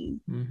action and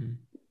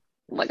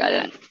like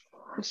it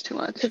was too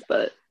much.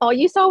 But all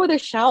you saw were the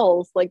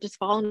shells like just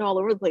falling all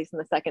over the place in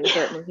the second and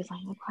third movies.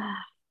 Like, wow.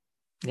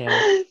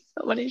 Yeah.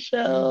 So many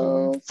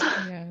shells.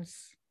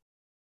 Yes.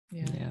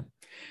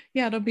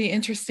 Yeah, it'll be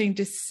interesting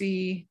to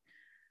see,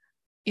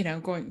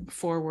 going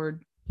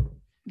forward,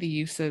 the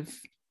use of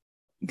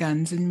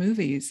guns in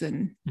movies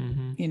and,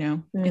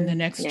 in the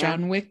next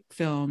John Wick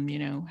film,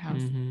 how,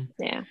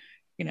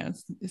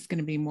 it's going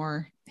to be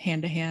more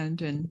hand to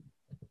hand and,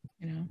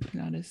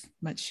 not as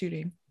much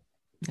shooting.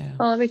 Yeah.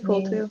 Oh, that'd be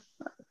cool too.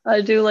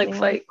 I do like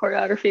fight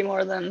choreography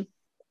more than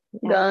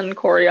gun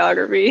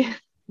choreography.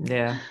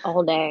 Yeah.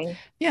 All day.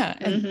 Yeah.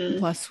 And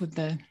plus with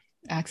the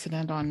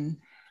accident on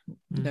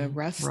the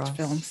Rust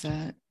film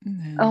set.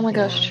 Then, oh my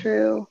gosh,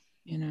 true.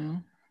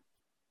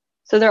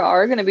 So there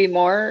are going to be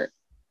more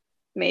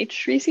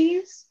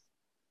matrices.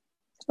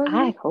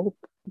 I hope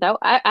that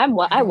I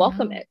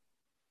welcome it.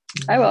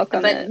 I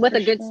welcome it with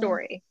a good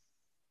story.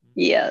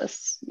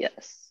 Yes.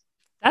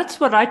 That's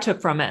what I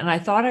took from it, and I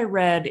thought I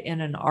read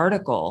in an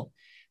article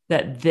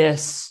that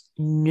this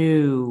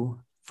new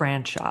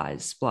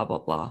franchise, blah blah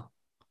blah,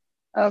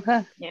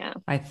 Okay. Yeah.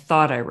 I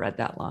thought I read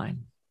that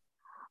line.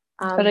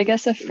 But I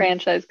guess a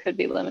franchise could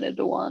be limited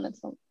to one.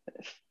 It's not.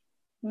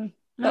 Don't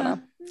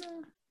know.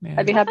 Yeah.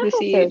 I'd be happy to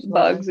see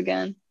Bugs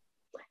again.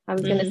 I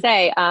was gonna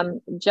say,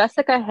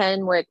 Jessica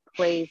Henwick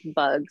plays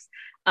Bugs.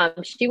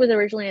 She was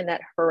originally in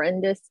that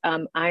horrendous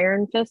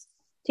Iron Fist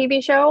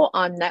TV show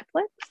on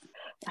Netflix.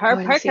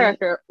 Her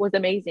character was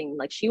amazing.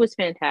 Like, she was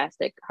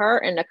fantastic. Her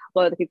and a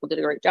couple other people did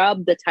a great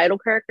job. The title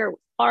character was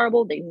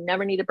horrible. They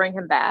never need to bring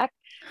him back.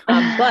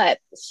 But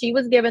she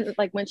was given,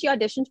 like, when she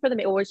auditioned for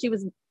or she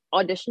was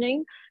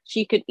auditioning,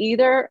 she could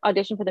either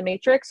audition for The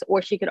Matrix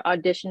or she could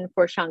audition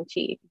for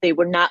Shang-Chi. They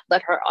would not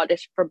let her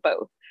audition for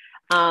both.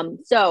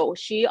 So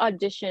she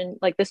auditioned,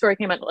 like, this story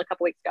came out a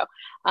couple weeks ago.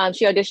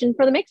 She auditioned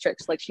for The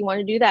Matrix. Like, she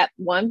wanted to do that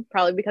one,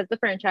 probably because of the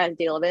franchise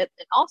deal of it.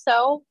 And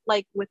also,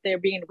 like, with there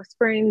being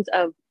whisperings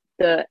of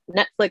the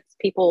Netflix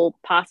people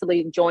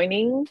possibly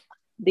joining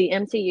the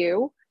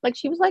MCU, like,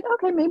 she was like,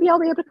 okay, maybe I'll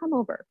be able to come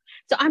over.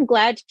 So I'm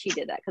glad she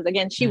did that, because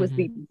again, she was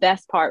the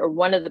best part, or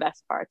one of the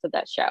best parts of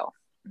that show.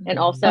 And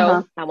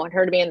also, I want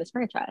her to be in this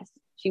franchise.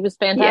 She was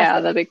fantastic. Yeah,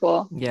 that'd be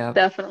cool. Yeah,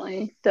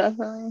 definitely.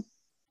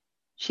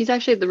 She's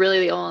actually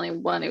the only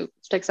one who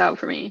sticks out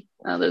for me,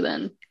 other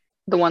than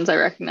the ones I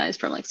recognized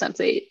from, like,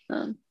 Sense8.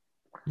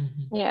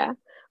 Yeah.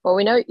 Well,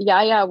 we know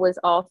Yaya was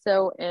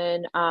also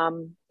in.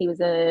 He was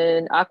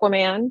in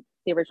Aquaman,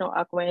 the original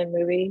Aquaman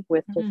movie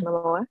with Jason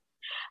Momoa,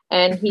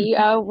 and he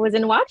was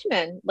in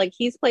Watchmen. Like,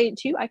 he's played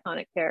 2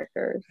 iconic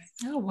characters.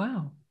 Oh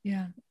wow!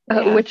 Yeah.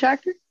 Which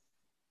actor?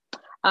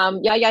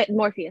 Yaya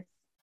Morpheus.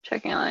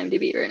 Checking on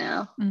IMDb right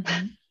now.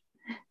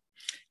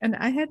 And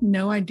I had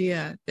no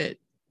idea that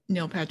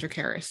Neil Patrick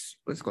Harris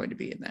was going to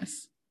be in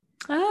this.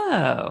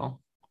 Oh,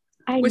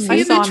 was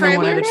he in the in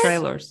one of the trailers?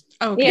 trailers?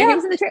 Oh, okay. Yeah, he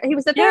was in he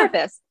was the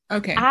therapist.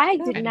 Okay. I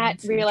did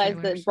not realize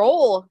the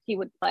role he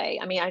would play.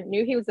 I mean, I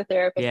knew he was the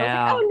therapist. Yeah.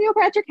 I was like, oh, Neil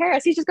Patrick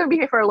Harris, he's just going to be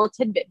here for a little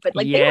tidbit. But,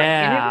 like, they were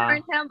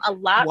interviewing him a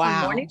lot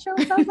on morning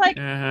shows. So I was like,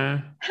 how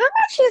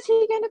much is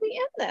he going to be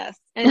in this?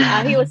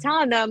 And he was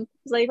telling them,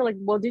 they were like,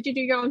 well, did you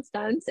do your own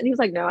stunts? And he was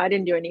like, no, I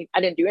didn't do any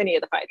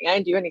of the fighting. I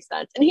didn't do any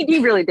stunts. And he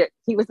really did.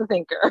 He was the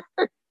thinker.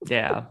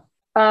 Yeah.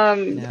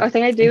 I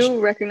think I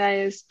do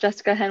recognize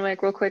Jessica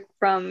Henwick real quick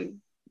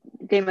from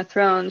Game of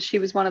Thrones. She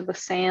was one of the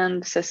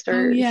Sand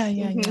sisters. Oh, yeah.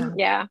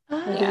 Yeah.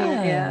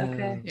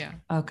 Okay. Yeah.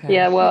 Okay.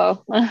 Yeah.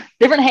 Well,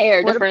 different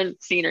hair,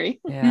 different scenery.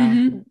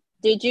 Yeah.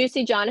 Did you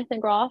see Jonathan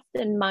Groff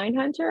in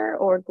Mindhunter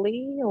or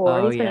Glee?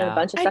 Or he's been in a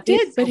bunch of stuff. I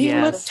did, but he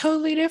looked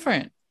totally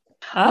different.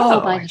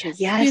 Oh my goodness.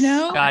 Yes. You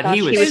know? God,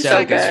 he was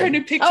so good. I was trying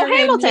to picture him,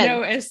 Hamilton. you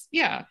know, as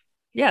Yeah.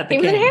 He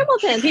was in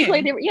Hamilton. He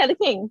played the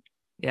king.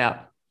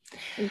 Yeah.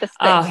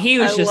 He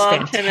was just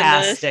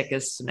fantastic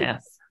as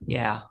Smith.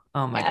 Yeah.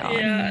 Oh my God.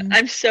 Yeah.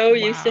 I'm so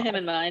used to him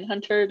in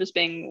Mindhunter just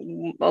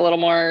being a little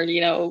more,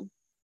 you know,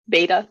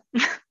 beta.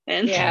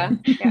 And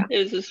it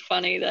was just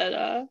funny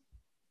that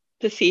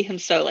to see him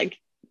so, like,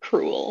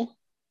 cruel.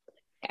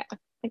 Yeah.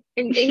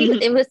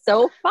 It was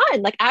so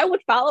fun. Like, I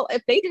would follow,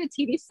 if they did a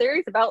TV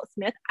series about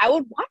Smith, I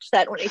would watch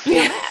that on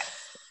HBO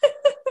Max.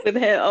 With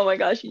him. Oh my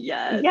gosh,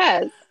 yes.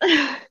 Yes.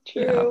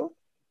 True.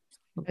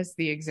 As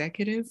the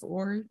executive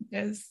or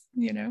as,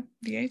 you know,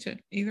 the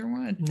agent. Either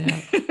one.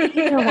 Yeah.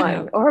 Either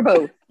one. Or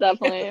both.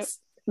 Definitely. Yes.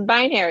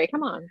 Binary.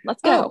 Come on.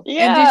 Let's go.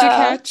 Yeah. And did you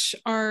catch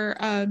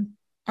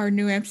our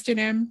New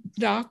Amsterdam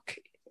doc?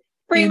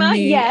 Prima,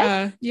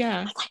 yes.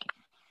 Yes.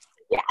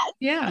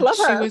 Yeah. Love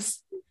her. She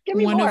was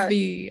one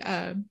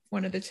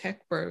of the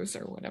tech bros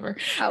or whatever.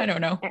 I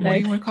don't know. What are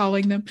you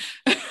calling them?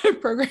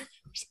 Programmers.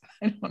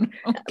 I don't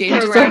know. Game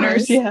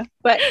designers. Yeah.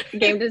 But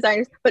game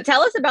designers. But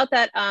tell us about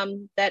that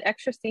that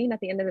extra scene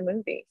at the end of the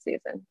movie,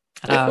 Susan.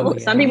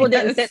 Some people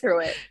didn't sit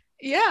through it.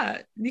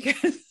 Yeah.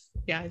 Because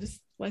I just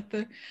let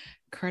the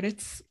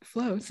credits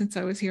flow since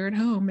I was here at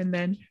home, and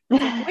then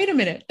wait a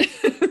minute.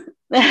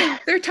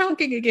 They're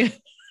talking again.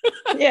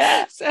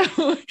 Yeah.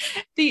 So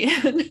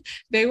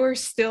they were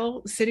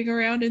still sitting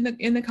around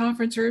in the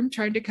conference room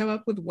trying to come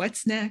up with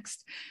what's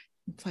next.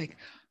 It's like,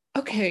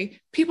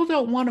 okay, people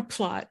don't want a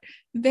plot.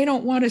 They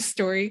don't want a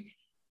story.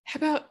 How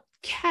about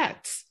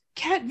cats?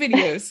 Cat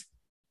videos.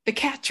 The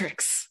cat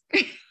tricks.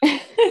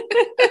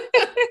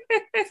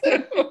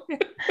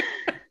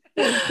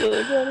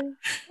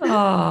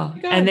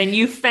 And then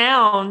you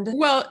found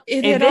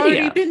it had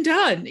already been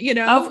done, you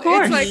know. Of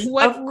course. It's like,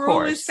 what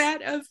rule is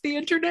that of the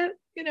internet?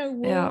 You know,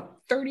 rule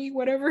 30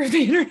 whatever of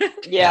the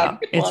internet. Yeah.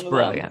 It's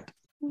brilliant.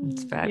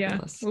 It's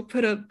fabulous. Yeah. We'll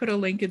put a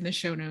link in the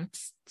show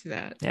notes to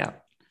that. Yeah.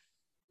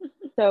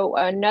 So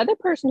another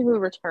person who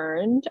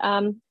returned,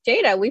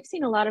 Jada. We've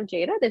seen a lot of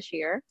Jada this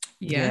year.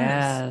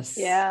 Yes.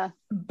 Yeah.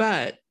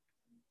 But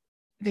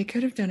they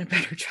could have done a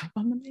better job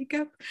on the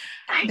makeup.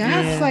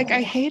 That's like,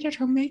 I hated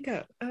her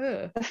makeup.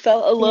 Ugh. It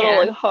felt a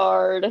little like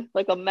hard,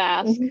 like a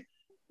mask.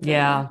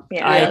 Yeah.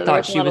 I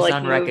thought she was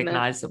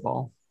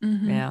unrecognizable.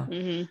 Yeah.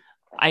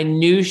 I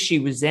knew she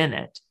was in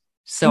it.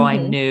 So I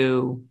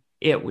knew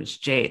it was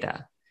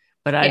Jada,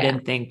 but I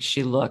didn't think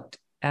she looked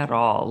at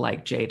all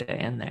like Jada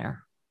in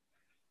there.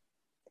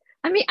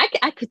 I mean,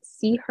 I could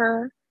see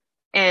her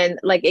And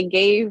like it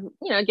gave you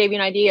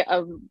an idea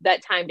of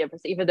that time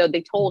difference, even though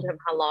they told him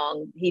how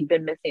long he'd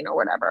been missing or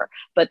whatever.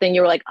 But then you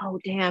were like, oh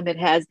damn, it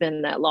has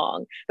been that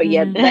long. But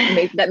yeah,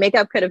 that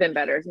makeup could have been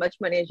better. As much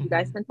money as you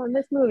guys spent on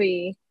this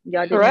movie,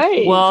 y'all didn't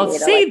Right. Well,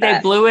 see, like they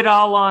blew it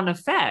all on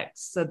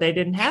effects, so they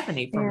didn't have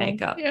any for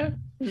makeup. Yeah.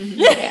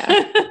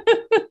 Yeah.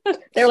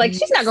 They're like,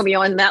 she's not gonna be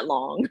on that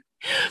long.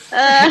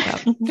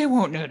 They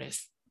won't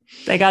notice.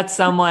 They got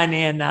someone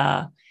in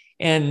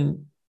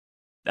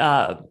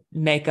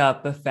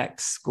makeup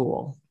effects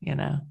school,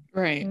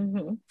 Right.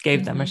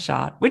 Gave them a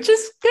shot, which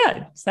is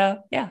good. So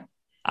yeah,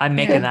 I'm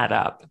making that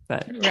up,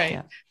 but right.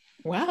 Yeah.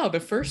 Wow, the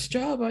first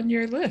job on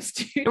your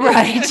list,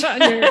 right?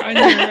 on your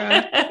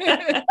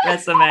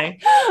resume.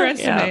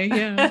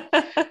 Yeah.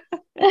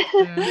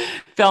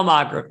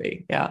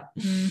 Filmography, yeah.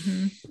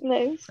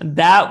 Nice.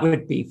 That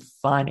would be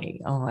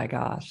funny. Oh my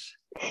gosh,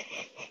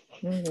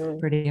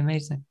 pretty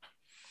amazing.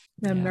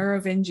 The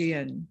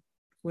Merovingian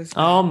was.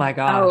 Oh my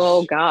gosh.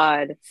 Oh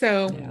God.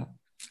 So,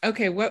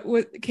 okay, what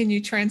can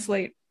you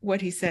translate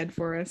what he said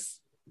for us?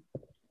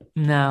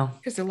 No,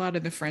 because a lot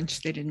of the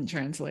French they didn't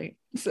translate.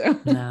 So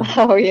no.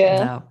 Oh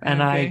yeah. No,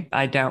 and Okay.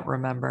 I don't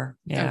remember.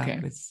 Yeah. Okay.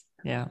 It was,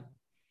 yeah.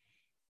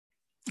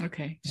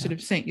 okay, should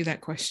have sent you that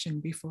question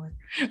before.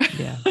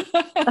 Yeah.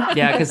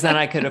 Yeah, because then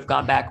I could have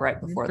gone back right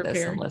before this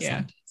Prepared, and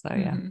listened. So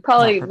yeah. Mhm.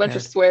 Probably a Not bunch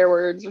of prepared. swear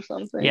words or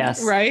something.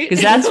 Yes. Right?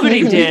 Because that's what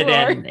he did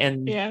Before.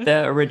 in Yeah.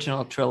 the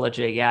original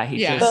trilogy. Yeah. He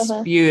Yeah. just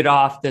Uh-huh. spewed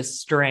off this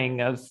string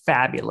of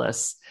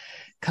fabulous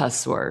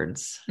cuss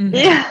words. Mhm.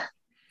 Yeah.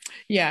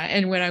 Yeah,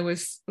 and when I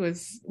was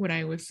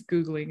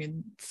Googling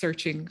and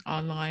searching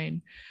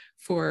online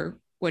for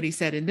what he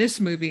said in this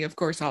movie, of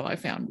course, all I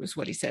found was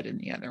what he said in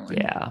the other one.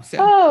 Yeah. So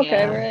Oh, okay,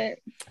 Yeah. right.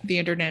 the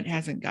internet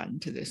hasn't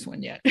gotten to this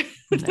one yet.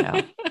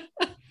 No.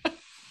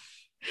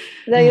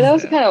 That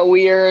was So- kind of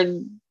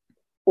weird,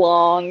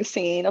 long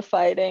scene of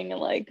fighting,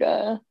 and like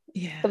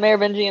Yeah. the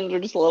Merovingians were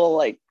just a little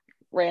like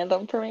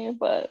random for me,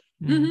 but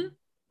Mhm.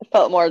 it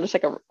felt more just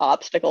like an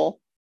obstacle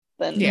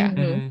than Yeah.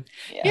 Mhm.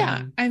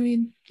 Yeah. I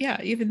mean,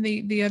 yeah, even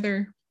the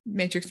other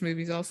Matrix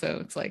movies also,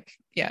 it's like,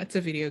 yeah, it's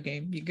a video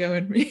game. You go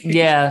and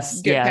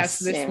Yes. get Yes.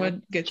 past this Yeah.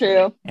 one, get True.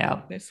 to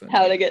Yeah. this one.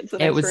 how to get to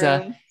the It next was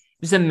room.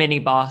 It was a mini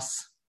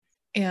boss.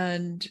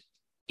 And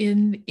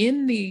in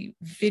the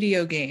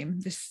video game,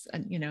 this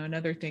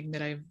another thing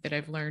that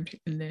I've learned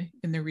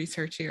in the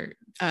research here,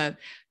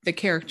 the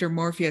character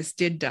Morpheus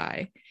did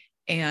die,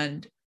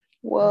 and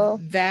Whoa.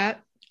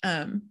 that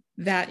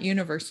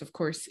universe, of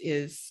course,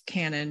 is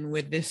canon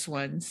with this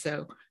one,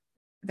 so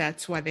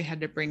that's why they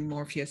had to bring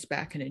Morpheus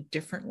back in a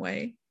different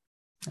way.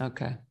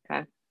 Okay.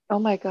 Oh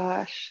my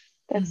gosh.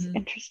 That's Mhm.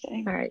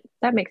 interesting. All right,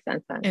 that makes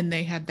sense then. And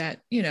they had that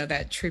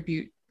that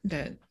tribute,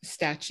 that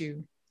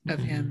statue of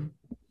Mhm. him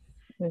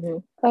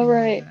Oh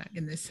right.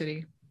 in the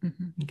city.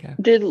 Mhm. Okay.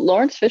 Did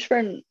Lawrence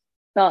Fishburne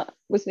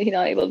was he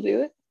not able to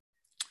do it?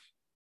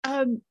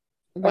 Or he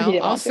Well,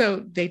 didn't want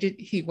also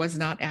he was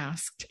not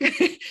asked.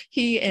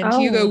 He and Oh.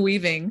 Hugo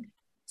Weaving.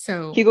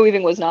 So Hugo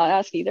Weaving was not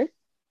asked either.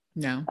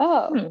 no.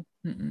 Oh.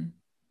 Mm-mm.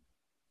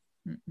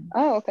 Mm-mm.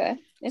 Oh, okay.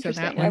 So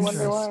Interesting. that I one's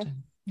wonder why.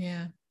 Interesting.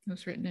 Yeah, it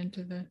was written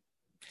into the.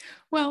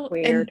 Well,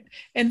 Weird.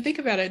 and think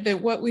about it.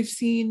 That what we've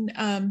seen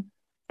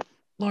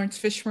Lawrence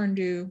Fishburne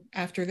do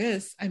after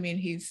this. I mean,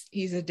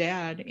 he's a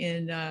dad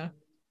in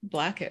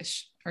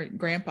Blackish, or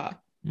Grandpa.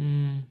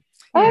 Mm.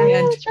 Oh,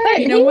 And that's right.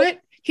 you know what?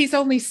 He's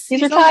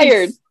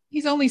retired.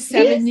 He's only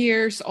 7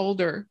 years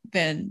older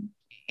than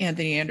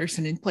Anthony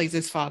Anderson, and plays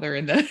his father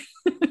in the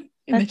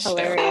in That's the show.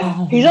 hilarious.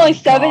 Oh He's my only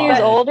 7 years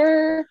God.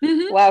 older.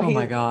 Mhm. Wow. Oh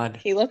my God.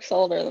 He looks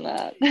older than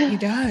that. He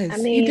does. I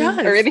he mean, does.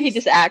 Or maybe he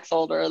just acts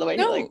older the way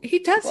No, he like. he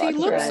does. He walks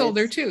looks around.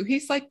 older too.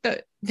 He's like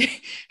the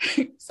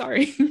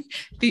sorry,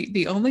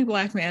 the only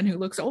Black man who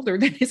looks older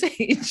than his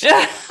age.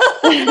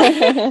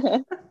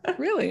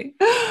 Really?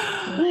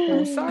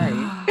 I'm sorry.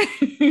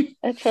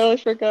 I totally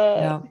forgot.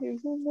 Yeah. He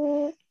was in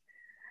that.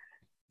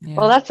 Yeah.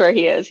 Well, that's where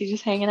he is. He's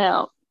just hanging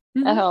out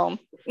at Mhm. home.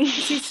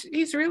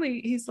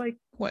 He's like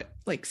what,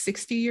 like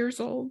 60 years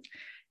old,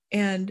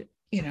 and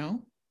he's Yeah.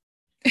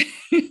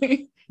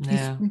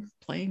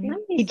 playing. Let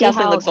me He see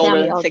definitely how looks older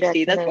Samuel than L.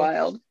 60. That's Jackson is.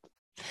 wild.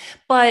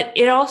 But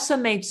it also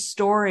made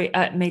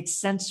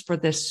sense for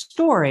this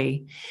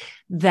story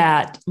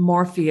that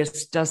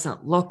Morpheus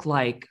doesn't look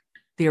like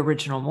the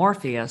original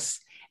Morpheus,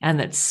 and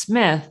that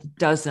Smith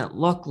doesn't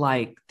look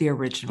like the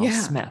original Yeah.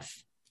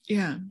 Smith.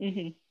 Yeah,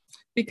 Mhm.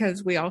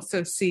 because we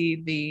also see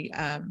the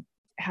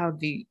how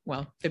the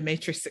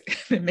Matrix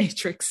the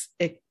Matrix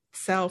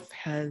itself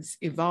has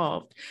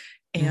evolved,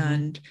 Mhm.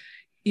 and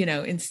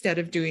instead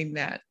of doing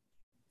that,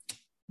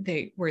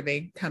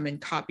 they come and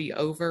copy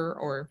over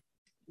or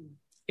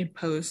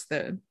impose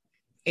the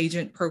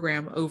agent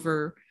program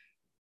over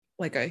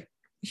like a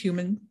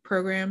human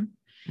program,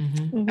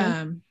 Mhm.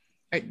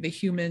 Mhm. the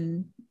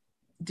human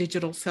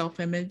digital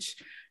self-image,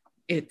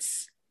 it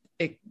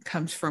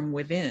comes from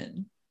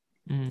within.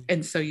 Mm.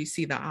 And so you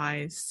see the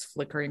eyes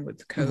flickering with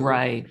the code.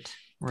 Right.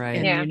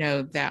 And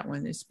Yeah. that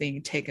one is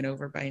being taken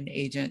over by an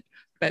agent,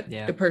 but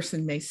Yeah. the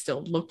person may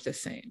still look the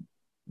same.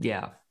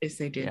 as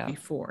they did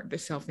before. The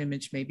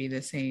self-image may be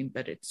the same,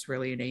 but it's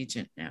really an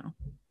agent now.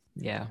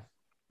 Yeah.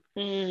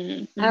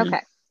 Mm-hmm.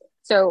 Okay.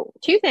 So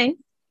 2 things.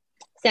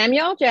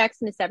 Samuel L.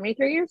 Jackson is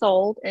 73 years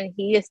old, and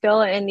he is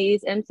still in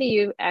these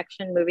MCU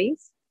action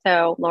movies.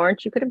 So,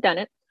 Lawrence, you could have done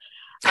it.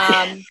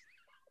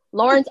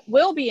 Lawrence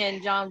will be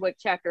in John Wick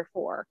Chapter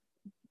 4,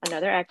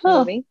 another action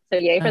movie. So,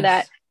 yay for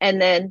that.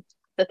 And then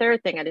the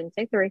third thing, I didn't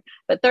say 3,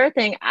 but third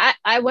thing,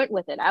 I went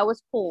with it. I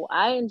was cool.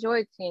 I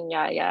enjoyed seeing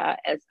Yahya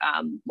as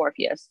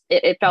Morpheus.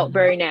 It felt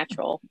very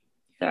natural.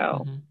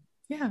 So,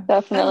 yeah,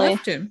 definitely. I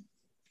loved him.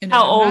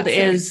 How old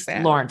is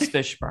Lawrence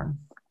Fishburne?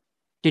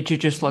 Did you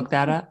just look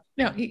that up?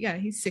 No,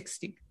 he's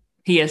 60.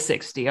 He is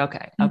 60.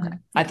 Okay. Okay. Mm-hmm.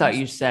 I thought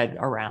you said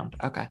around.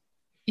 Okay.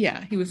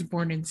 Yeah, he was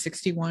born in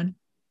 61.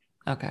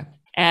 Okay.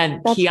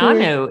 And That's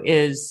Keanu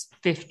is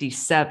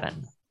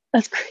 57.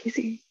 That's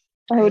crazy.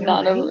 I would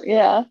not have.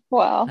 Yeah.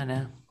 Wow. I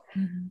know.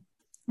 Mm-hmm.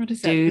 What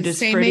is that? Dude the is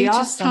same pretty age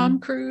awesome. as Tom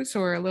Cruise,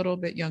 or a little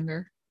bit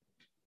younger?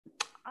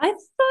 I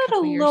thought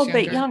a little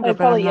bit younger,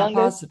 but I'm not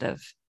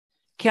positive.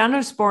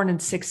 Keanu's born in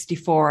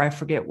 64. I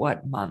forget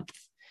what month.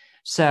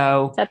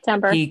 So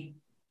September.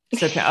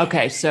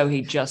 Okay, so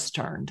he just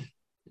turned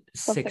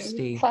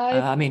 60.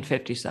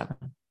 57.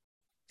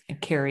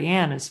 And Carrie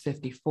Ann is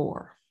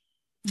 54.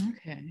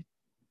 Okay.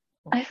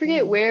 I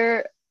forget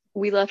where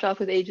we left off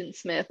with Agent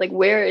Smith. Like,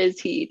 where is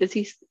he? Does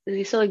he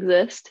still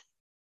exist?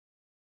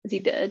 Is he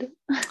dead?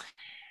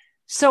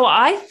 So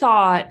I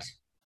thought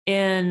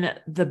in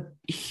the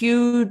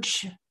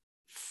huge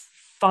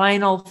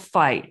final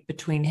fight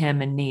between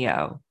him and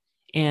Neo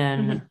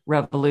in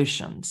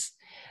Revolutions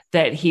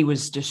that he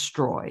was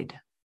destroyed.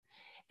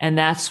 And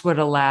that's what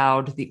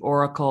allowed the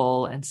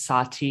Oracle and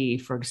Sati,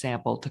 for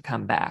example, to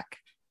come back.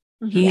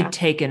 He had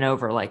taken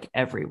over like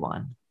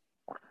everyone.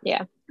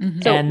 Yeah.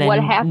 Mm-hmm. So and then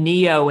what happened?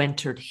 Neo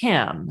entered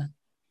him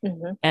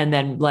and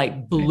then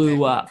like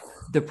blew up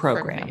the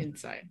program. From the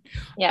inside.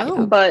 Yeah.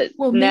 Oh, but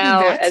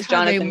now as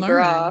Jonathan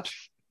Groff.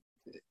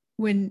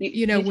 When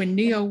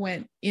Neo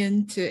went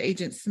into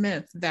Agent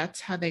Smith,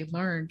 that's how they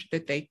learned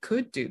that they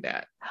could do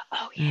that.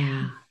 Oh,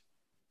 yeah.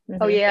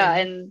 Oh, yeah.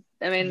 And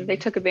I mean, they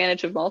took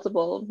advantage of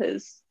multiple of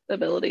his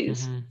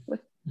abilities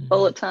with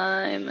bullet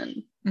time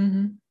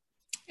and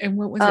and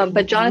what was it?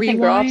 But Jonathan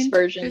Groff's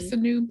version is the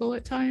new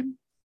bullet time.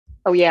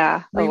 Oh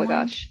yeah. Rewind? Oh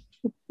my gosh.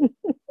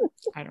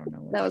 I don't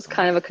know. That was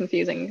kind of a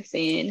confusing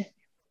scene.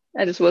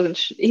 I just wasn't.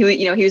 He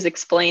was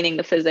explaining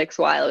the physics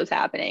while it was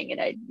happening, and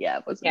it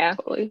wasn't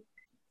totally.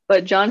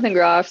 But Jonathan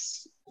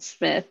Groff's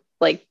Smith,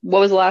 like, what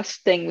was the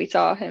last thing we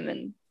saw him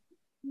in?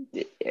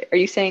 Are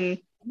you saying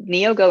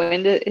Neo go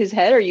into his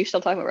head, or are you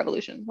still talking about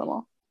Revolutions?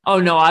 Oh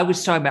no, I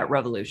was talking about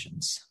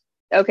Revolutions.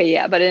 Okay,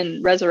 yeah, but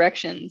in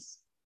Resurrections,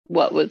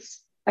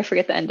 I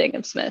forget the ending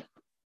of Smith.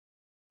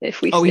 If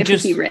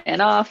he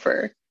ran off,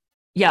 or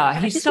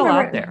he's still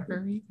out there.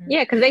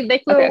 Yeah, because they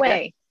flew away.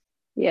 Okay.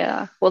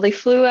 Yeah, well, they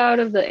flew out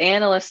of the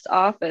analyst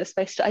office.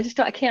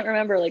 I can't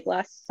remember like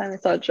last time I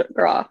saw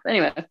Groff.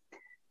 Anyway,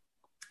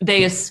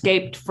 they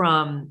escaped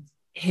from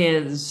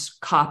his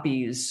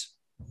copies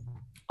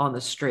on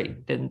the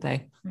street, didn't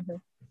they?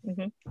 Mm-hmm.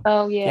 Mm-hmm.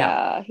 Oh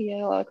yeah, he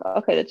had a lot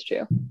of. Okay, that's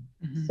true.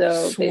 Mm-hmm.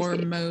 So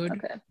swarm mode.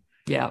 Okay.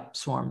 Yeah,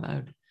 swarm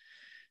mode.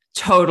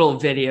 Total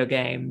video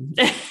game.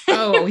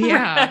 Oh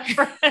yeah,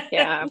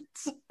 yeah.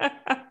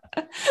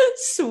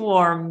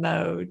 Swarm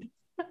mode.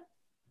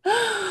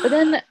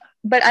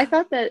 But I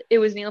thought that it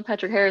was Neil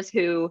Patrick Harris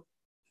who,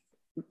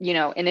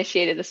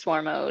 initiated the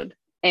swarm mode,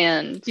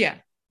 and yeah.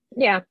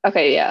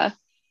 Okay, yeah.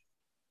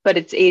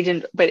 But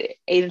Agent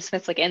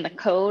Smith's like in the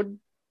code.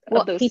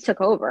 Well, he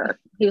took over.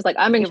 He was like,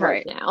 "I'm in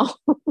charge now."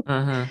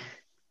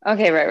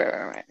 Okay,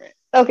 right.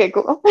 Okay,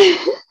 cool.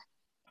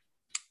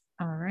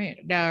 All right.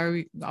 Now are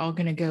we all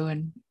going to go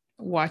and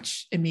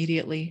watch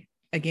immediately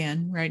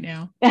again right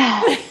now?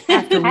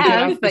 After we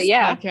get off this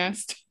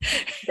podcast.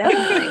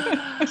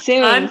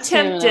 Definitely. I'm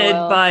tempted,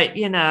 but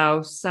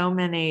so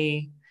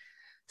many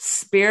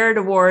Spirit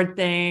Award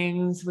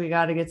things. We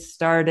got to get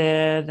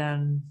started.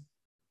 And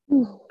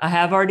I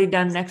have already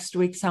done next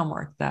week's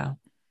homework though.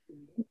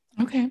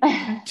 Okay.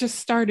 I just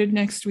started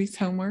next week's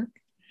homework.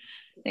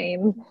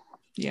 Same.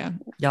 Yeah.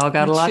 Y'all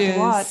got a lot to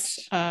watch.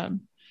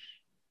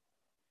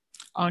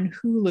 On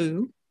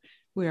Hulu,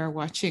 we are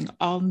watching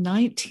all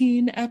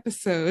 19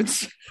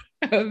 episodes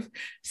of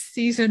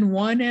season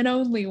 1 and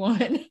only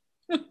one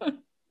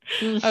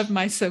of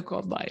My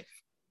So-Called Life.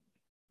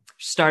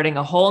 Starting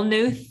a whole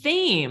new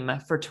theme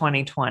for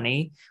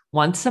 2020.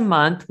 Once a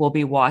month, we'll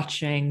be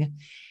watching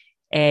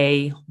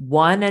a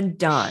one and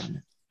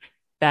done.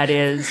 That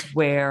is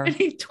where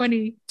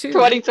 2020.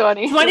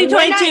 2022. What did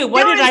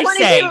I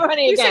say?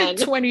 You said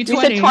 2020. You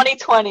said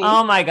 2020.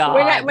 Oh my God.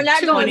 We're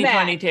not going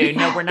back. 2022.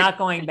 No, we're not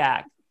going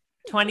back.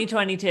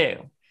 2022.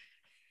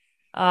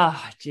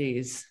 Oh,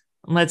 geez.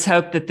 Let's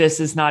hope that this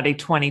is not a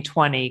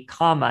 2020, TW.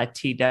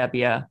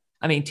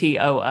 I mean, TOO,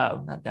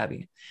 not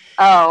W.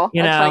 Oh,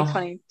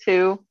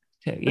 2022.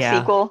 Yeah.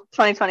 Sequel.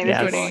 2020.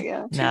 Yes. Sequel,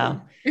 yeah.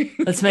 No.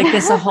 Let's make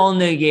this a whole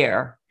new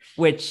year,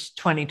 which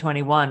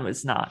 2021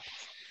 was not.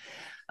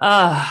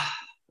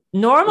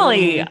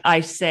 Normally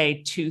I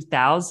say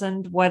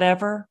 2000,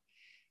 whatever.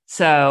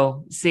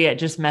 So see, it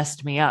just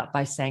messed me up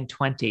by saying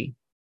 20.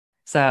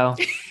 So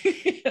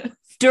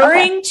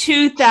during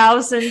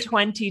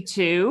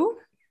 2022,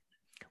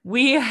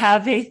 we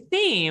have a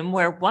theme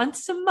where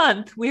once a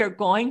month we are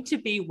going to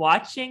be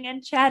watching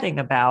and chatting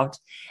about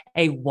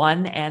a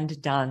one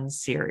and done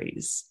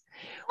series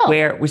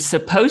where it was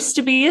supposed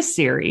to be a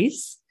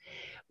series,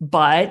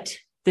 but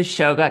the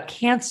show got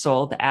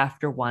canceled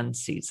after one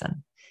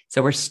season.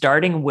 So we're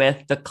starting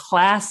with the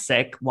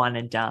classic one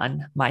and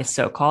done, My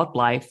So-Called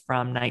Life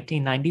from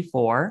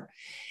 1994.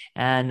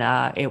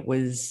 And it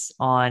was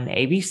on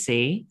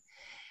ABC,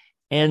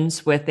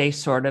 ends with a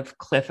sort of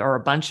a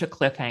bunch of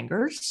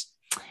cliffhangers.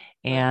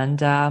 And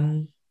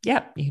you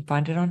can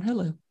find it on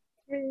Hulu.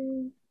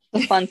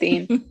 A fun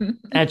theme.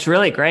 And it's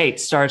really great.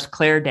 Stars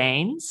Claire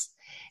Danes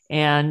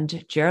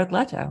and Jared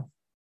Leto.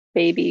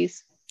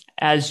 Babies.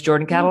 As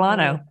Jordan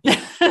Catalano.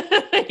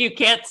 You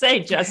can't say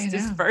just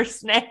his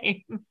first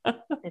name.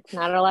 It's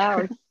not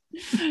allowed.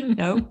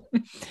 Nope.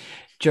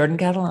 Jordan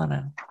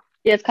Catalano.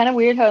 Yeah, it's kind of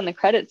weird how in the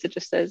credits it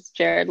just says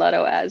Jared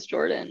Leto as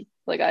Jordan.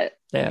 Like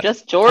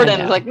just I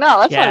Jordan. Like,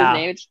 no, that's not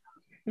his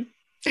name.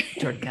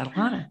 Jordan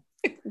Catalano.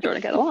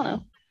 Jordan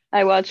Catalano.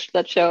 I watched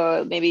that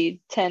show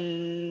maybe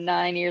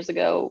 9 years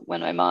ago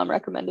when my mom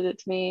recommended it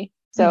to me.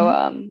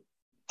 So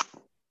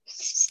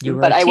you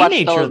were a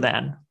teenager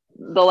then.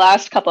 The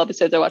last couple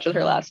episodes I watched with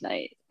her last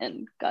night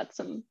and got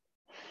some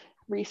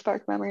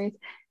re-sparked memories.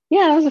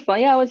 Yeah, it was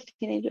fun. Yeah, I was a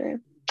teenager.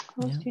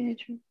 I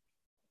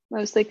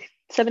was like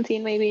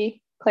 17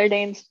 maybe. Claire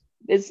Danes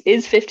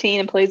is 15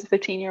 and plays a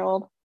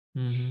 15-year-old.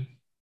 Mm-hmm.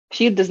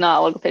 She does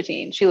not look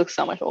 15. She looks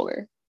so much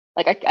older.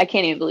 Like I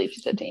can't even believe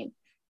she's 15.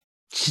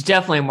 She's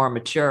definitely more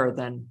mature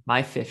than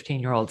my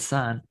 15-year-old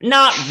son.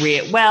 Not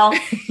real. Well,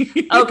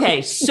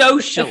 okay,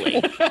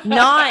 socially.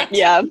 Not.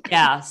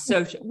 Yeah,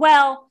 social.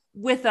 Well,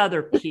 with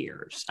other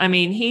peers. I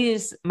mean,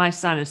 my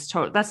son is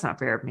totally, that's not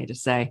fair of me to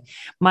say.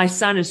 My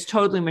son is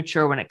totally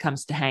mature when it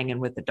comes to hanging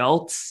with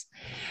adults.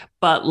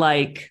 But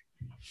like,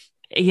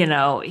 he's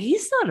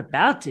not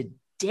about to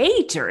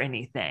date or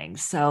anything.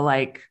 So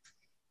like.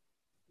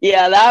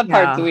 Yeah, that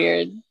part's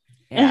weird.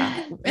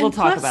 Yeah. We'll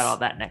talk about all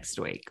that next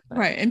week. But.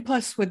 Right. And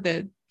plus with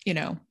the,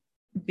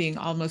 being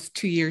almost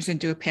 2 years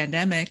into a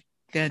pandemic,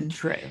 then,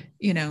 true.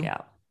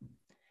 Yeah.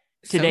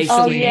 Today's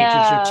teenagers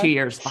are 2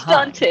 years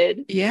behind.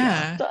 Stunted.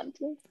 Yeah.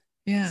 Stunted.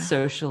 Yeah.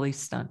 Socially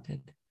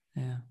stunted.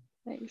 Yeah.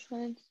 Makes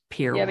sense.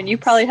 Peer. Yeah, I mean, you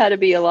probably had to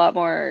be a lot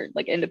more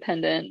like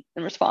independent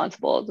and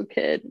responsible as a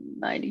kid in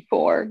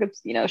 94 because,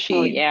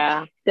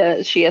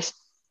 she has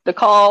to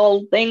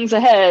call things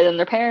ahead and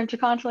their parents are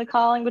constantly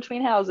calling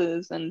between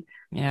houses and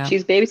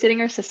she's babysitting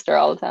her sister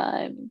all the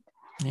time.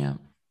 Yeah.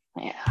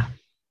 Yeah.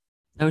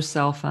 No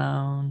cell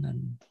phone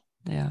and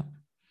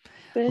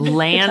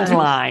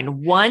landline,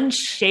 one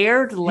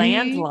shared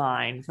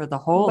landline for the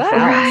whole house.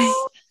 Right.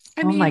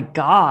 I mean, my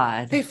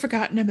God. They've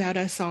forgotten about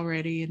us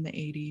already in the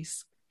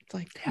 80s. It's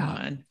like, come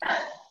on.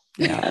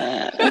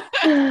 Yeah.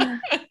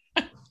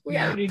 We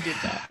already did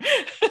that.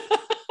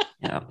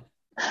 Yeah.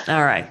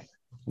 All right.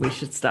 We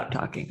should stop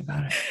talking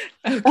about it.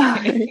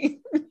 Okay.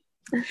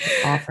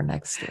 All for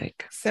next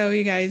week. So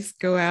you guys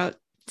go out,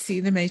 see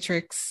The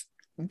Matrix.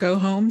 Go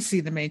home,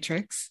 see The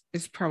Matrix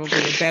is probably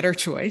a better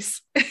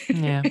choice.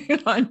 Yeah.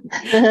 on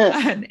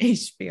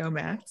HBO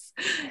Max.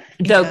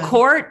 Though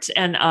Court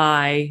and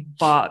I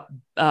bought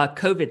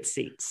COVID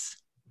seats.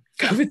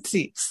 COVID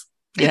seats.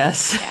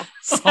 Yes.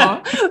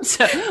 So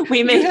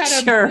we made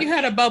you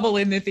had a bubble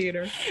in the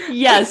theater.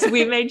 Yes,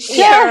 we made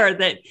sure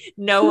that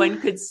no one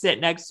could sit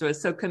next to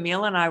us. So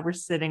Camille and I were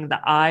sitting the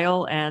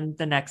aisle and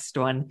the next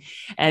one.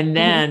 And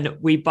then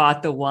we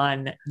bought the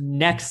one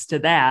next to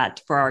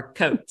that for our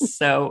coats.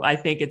 So I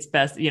think it's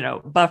best,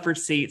 buffer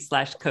seat /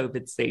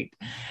 COVID seat.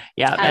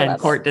 Yeah. And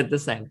Court did the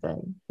same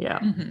thing. Yeah.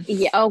 Mm-hmm.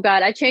 Yeah. Oh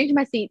God. I changed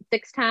my seat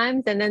 6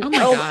 times. And then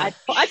I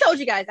told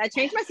you guys, I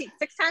changed my seat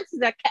 6 times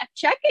because I kept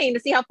checking to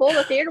see how full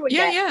the theater would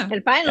get. Yeah.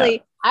 And finally,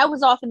 I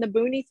was off in the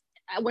boonies.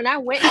 When I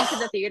went into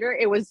the theater,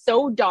 it was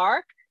so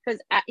dark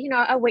because,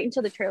 I wait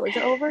until the trailers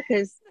are over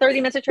because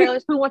 30 minutes of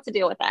trailers, who wants to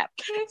deal with that?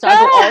 So I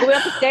go all the way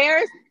up the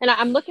stairs and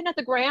I'm looking at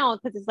the ground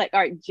because it's like, all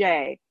right,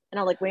 Jay. And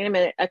I'm like, wait a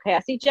minute. Okay, I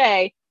see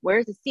Jay.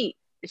 Where's the seat?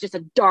 It's just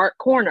a dark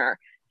corner.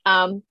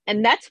 And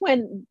that's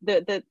when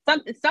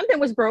something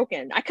was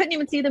broken. I couldn't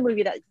even see the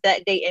movie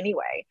that day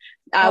anyway.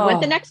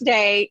 Went the next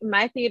day.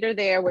 My theater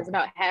there was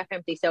about half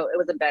empty, so it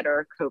was a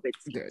better COVID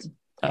seat.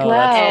 Oh,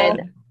 wow.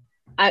 And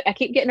I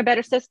keep getting a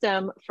better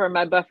system for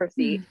my buffer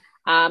seat.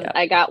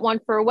 I got one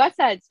for West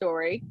Side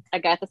Story. I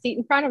got the seat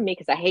in front of me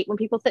because I hate when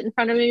people sit in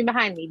front of me and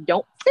behind me.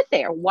 Don't sit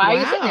there. Why are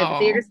you sitting there? The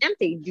theater's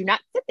empty. Do not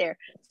sit there.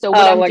 So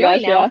what I'm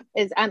doing now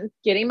is I'm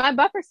getting my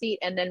buffer seat,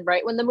 and then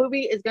right when the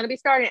movie is going to be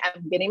starting,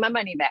 I'm getting my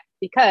money back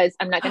because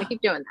I'm not going to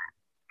keep doing that.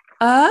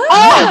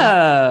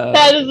 Oh,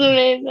 that is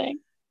amazing.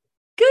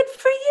 Good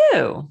for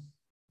you.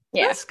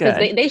 Yeah, that's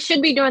good. They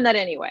should be doing that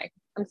anyway.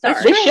 I'm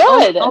sorry. They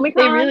should.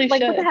 Omicron, they really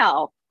should. What the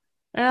hell?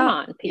 Yeah. Come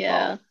on, people.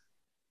 Yeah,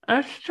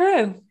 that's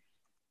true.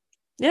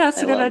 Yeah,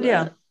 that's a good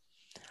idea.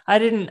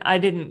 I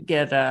didn't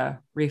get a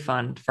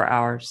refund for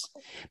ours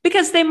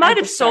because they might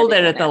have sold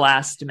it at the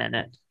last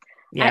minute.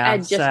 Yeah, I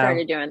just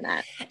started doing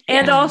that.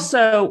 And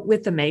also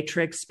with The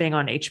Matrix being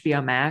on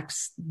HBO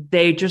Max,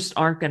 they just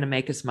aren't going to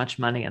make as much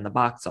money in the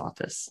box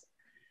office.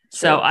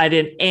 So I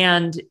didn't.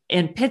 And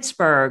in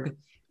Pittsburgh,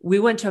 we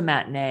went to a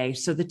matinee.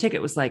 So the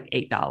ticket was like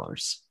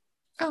 $8.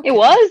 Okay. It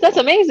was? That's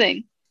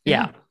amazing.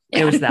 Yeah.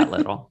 It was that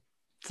little.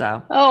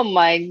 So. Oh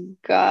my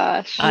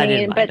gosh. I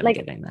didn't mind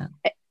getting that.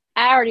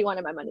 I already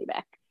wanted my money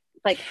back.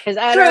 Like, because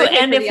true.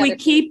 And if we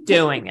keep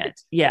doing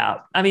it. Yeah.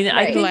 I mean,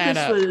 I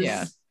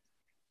think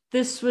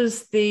this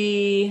was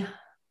the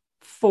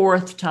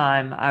 4th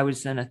time I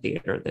was in a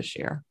theater this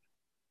year.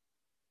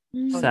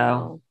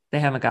 So they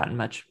haven't gotten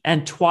much.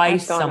 And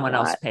twice someone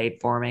else paid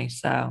for me.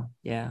 So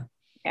yeah.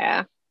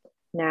 Yeah.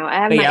 No, I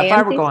have my if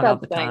I were going all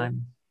the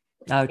time.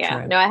 Oh, yeah.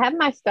 true. No, I have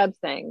my Stubbs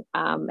thing.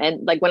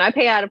 And like when I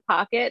pay out of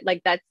pocket,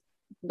 like that's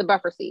the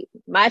buffer seat.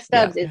 My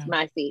Stubbs is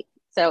my seat.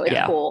 So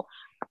it's cool.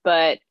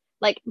 But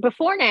like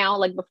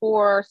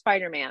before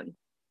Spider-Man,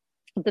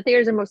 the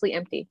theaters are mostly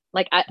empty.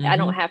 Like I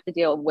don't have to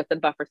deal with the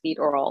buffer seat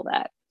or all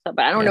that. So,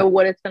 but I don't know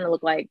what it's going to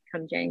look like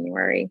come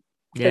January.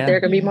 Because there are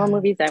going to be more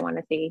movies I want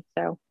to see.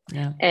 So,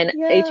 and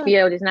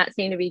HBO does not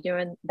seem to be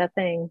doing that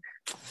thing.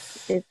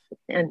 It's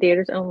in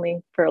theaters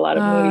only for a lot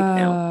of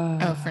movies now.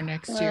 Oh, for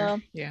next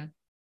year, yeah.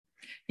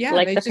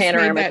 Like they the just made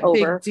that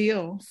over. big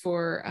deal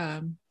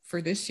for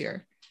this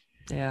year.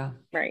 Yeah,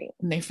 right.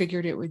 And they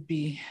figured it would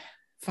be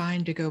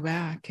fine to go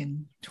back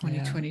in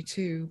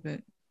 2022, but.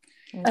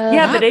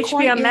 But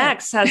HBO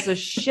Max has a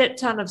shit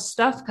ton of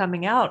stuff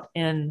coming out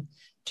in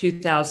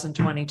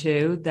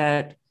 2022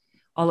 that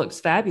all looks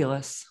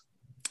fabulous.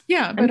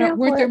 Yeah, but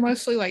weren't there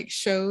mostly like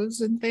shows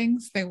and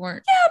things? They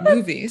weren't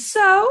movies.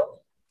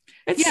 So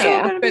it's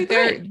still gonna be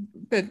great.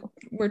 But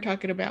we're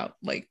talking about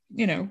like,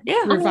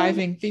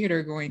 reviving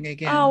theater going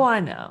again. Oh,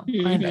 I know.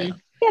 I know.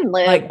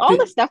 Like all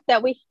the stuff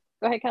that we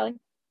go ahead, Kelly.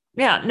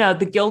 Yeah, no,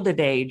 The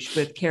Gilded Age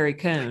with Carrie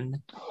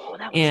Coon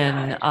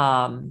in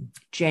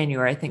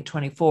January, I think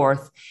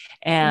 24th.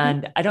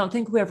 And I don't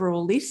think we have a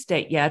release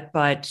date yet,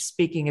 but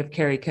speaking of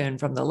Carrie Coon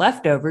from The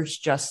Leftovers,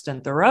 Justin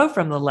Theroux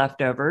from The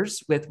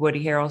Leftovers with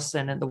Woody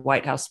Harrelson and the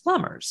White House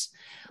Plumbers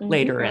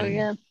later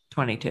in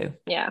 22.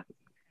 Yeah.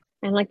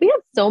 And like we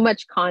have so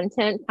much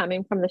content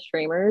coming from the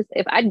streamers.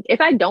 If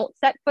I don't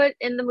set foot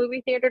in the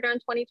movie theater during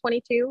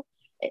 2022,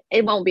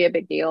 it won't be a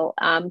big deal.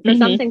 For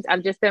some things,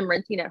 I've just been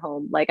renting at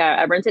home. Like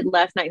I rented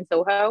last night in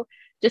Soho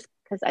just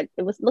because it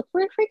looked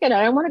really freaking.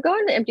 I don't want to go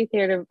in the empty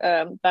theater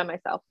by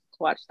myself to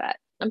watch that.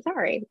 I'm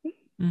sorry.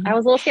 I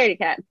was a little scaredy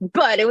cat,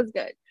 but it was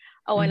good.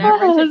 Oh, and I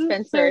rented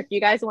Spencer. If you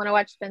guys want to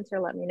watch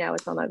Spencer, let me know.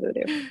 It's on my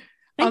Vudu.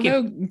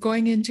 Although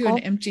going into an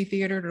empty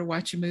theater to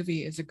watch a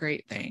movie is a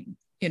great thing.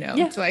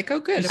 It's like, oh,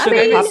 good. If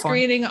I'm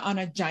screening on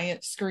a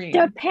giant screen.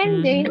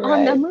 Depending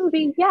on the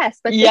movie, yes.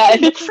 But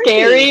if it's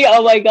scary,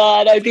 oh my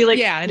God. I'd be like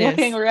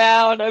looking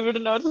around. I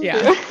wouldn't know what to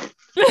do.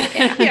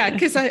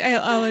 Because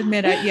I'll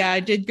admit, I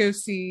did go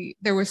see,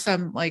 there was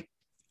some like,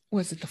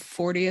 was it the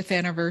 40th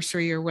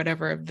anniversary or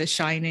whatever of The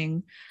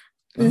Shining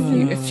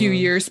a few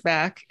years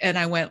back, and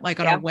I went like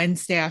on a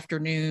Wednesday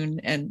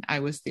afternoon, and I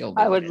was the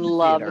only. I would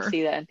love to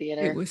see that in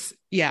theater. It was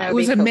it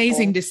was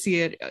amazing to see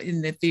it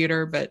in the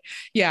theater, but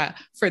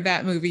for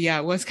that movie,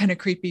 it was kind of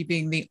creepy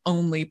being the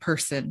only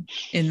person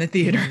in the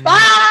theater.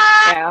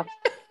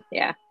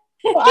 Yeah.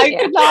 I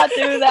could not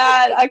do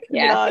that. I could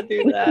not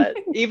do that.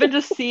 Even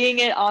just seeing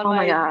it on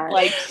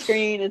my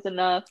screen is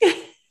enough.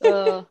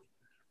 I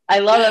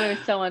love that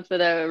movie so much, but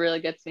that really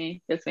gets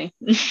me.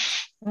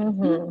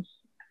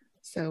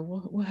 So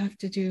we'll have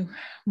to do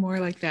more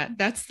like that.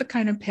 That's the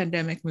kind of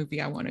pandemic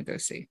movie I want to go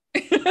see.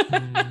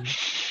 The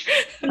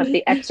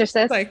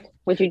Exorcist?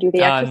 Would you do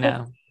The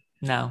Exorcist?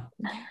 No.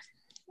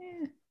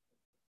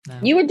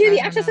 You would do The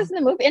Exorcist in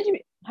the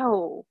movie?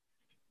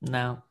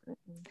 No.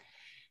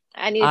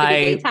 I need to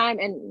do daytime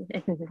and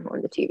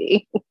on the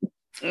TV.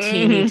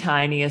 Teeny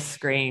tiniest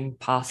screen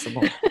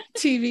possible.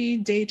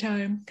 TV,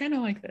 daytime, kind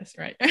of like this,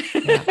 right?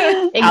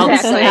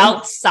 Exactly.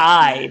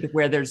 Outside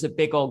where there's a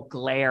big old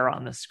glare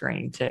on the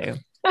screen too.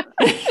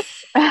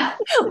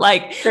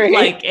 like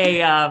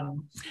a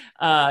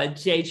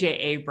J.J.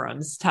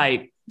 Abrams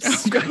type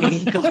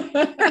screen. Okay,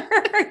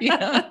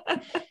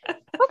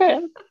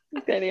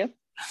 good idea.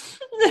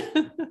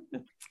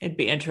 It'd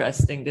be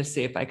interesting to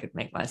see if I could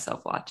make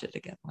myself watch it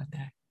again one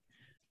day.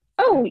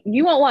 Oh,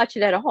 you won't watch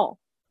it at all?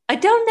 I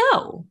don't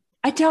know.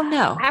 I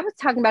was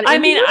talking about it. I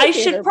mean, I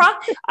should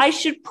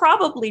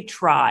probably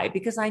try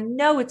because I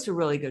know it's a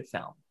really good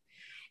film.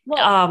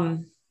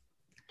 Well,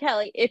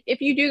 Kelly,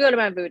 if you do go to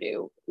my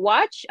Vudu,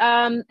 watch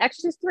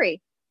Exorcist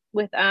 3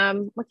 with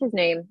what's his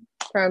name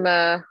from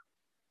Brad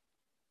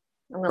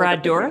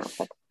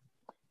Dourif.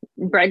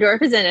 Brad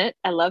Dourif is in it.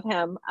 I love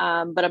him.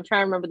 But I'm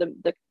trying to remember the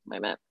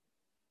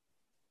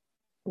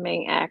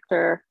main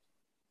actor.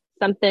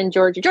 Something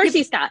George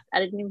C. Scott. I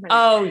didn't even.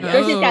 George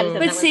C. Scott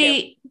is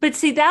in but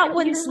see, that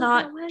one's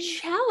not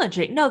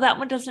challenging. No, that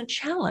one doesn't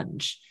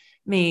challenge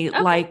me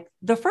like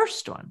the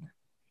first one.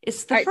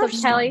 It's the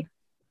first so Kelly, one.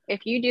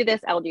 If you do this,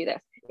 I'll do this.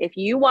 if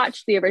you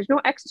watch the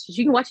original Exorcist,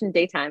 you can watch it in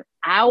daytime.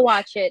 I'll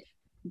watch it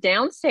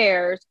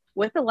downstairs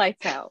with the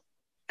lights out.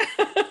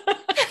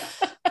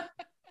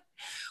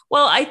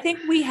 Well, I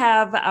think we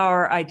have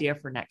our idea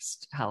for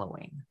next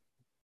Halloween.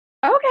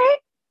 Okay.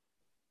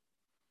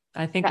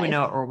 I think we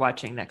know what we're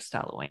watching next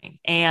Halloween.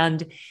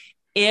 And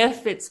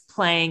if it's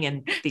playing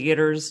in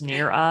theaters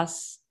near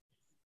us,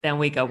 then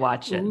we go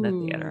watch it in the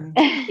theater.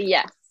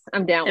 Yes,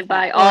 I'm down with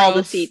buy that. all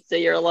the seats so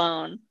you're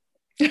alone.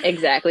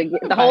 Exactly.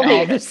 The whole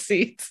all the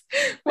seats.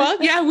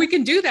 Well, yeah, we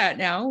can do that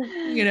now.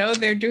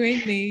 They're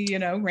doing the,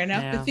 rent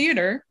out the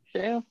theater.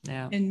 True.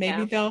 Yeah. And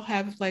maybe they'll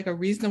have like a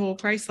reasonable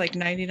price, like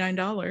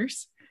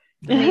 $99.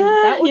 I mean,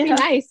 that would be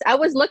nice. I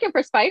was looking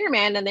for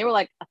Spider-Man and they were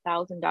like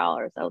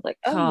 $1,000. I was like,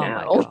 oh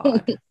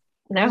no.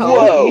 No.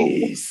 Whoa.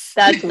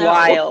 That's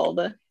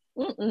wild.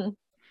 Mm-mm.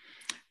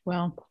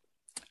 Well,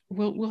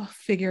 we'll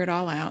figure it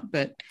all out.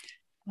 But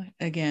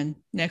again,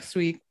 next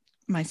week,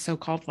 my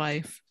so-called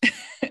life.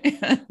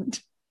 And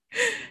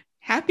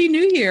Happy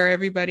New Year,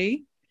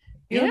 everybody.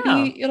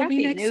 It'll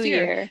be next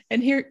year.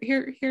 And here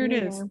it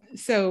is.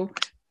 So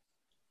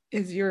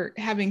is you're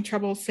having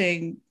trouble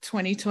saying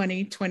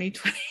 2020,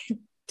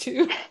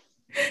 2022,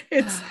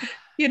 it's,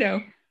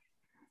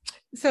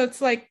 so it's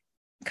like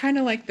kind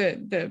of like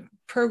the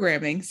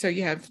programming. So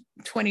you have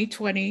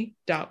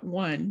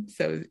 2020.1.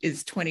 So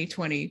is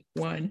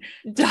 2021.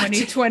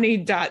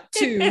 2020.2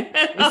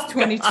 is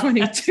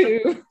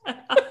 2022.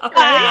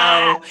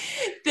 Wow.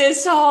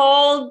 This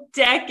whole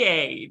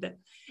decade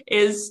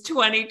is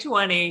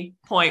 2020.1,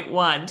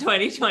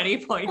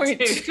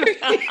 2020.2.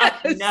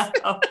 Yes. No.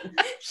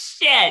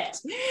 Shit.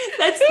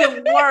 That's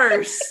the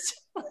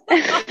worst.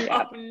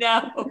 Oh,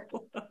 no.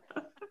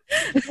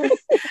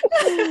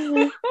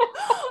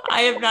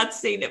 I have not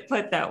seen it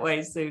put that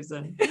way,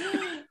 Susan.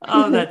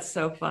 Oh, that's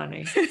so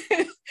funny.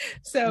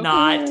 So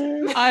not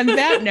on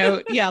that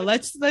note,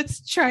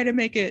 let's try to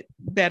make it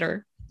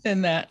better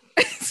than that.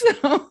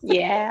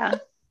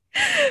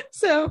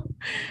 So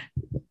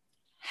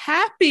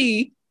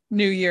Happy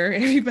New Year,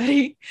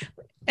 everybody.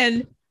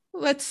 And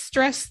let's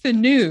stress the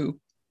new.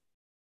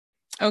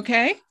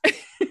 Okay?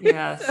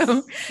 Yes.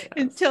 So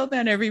until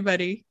then,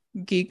 everybody,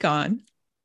 geek on.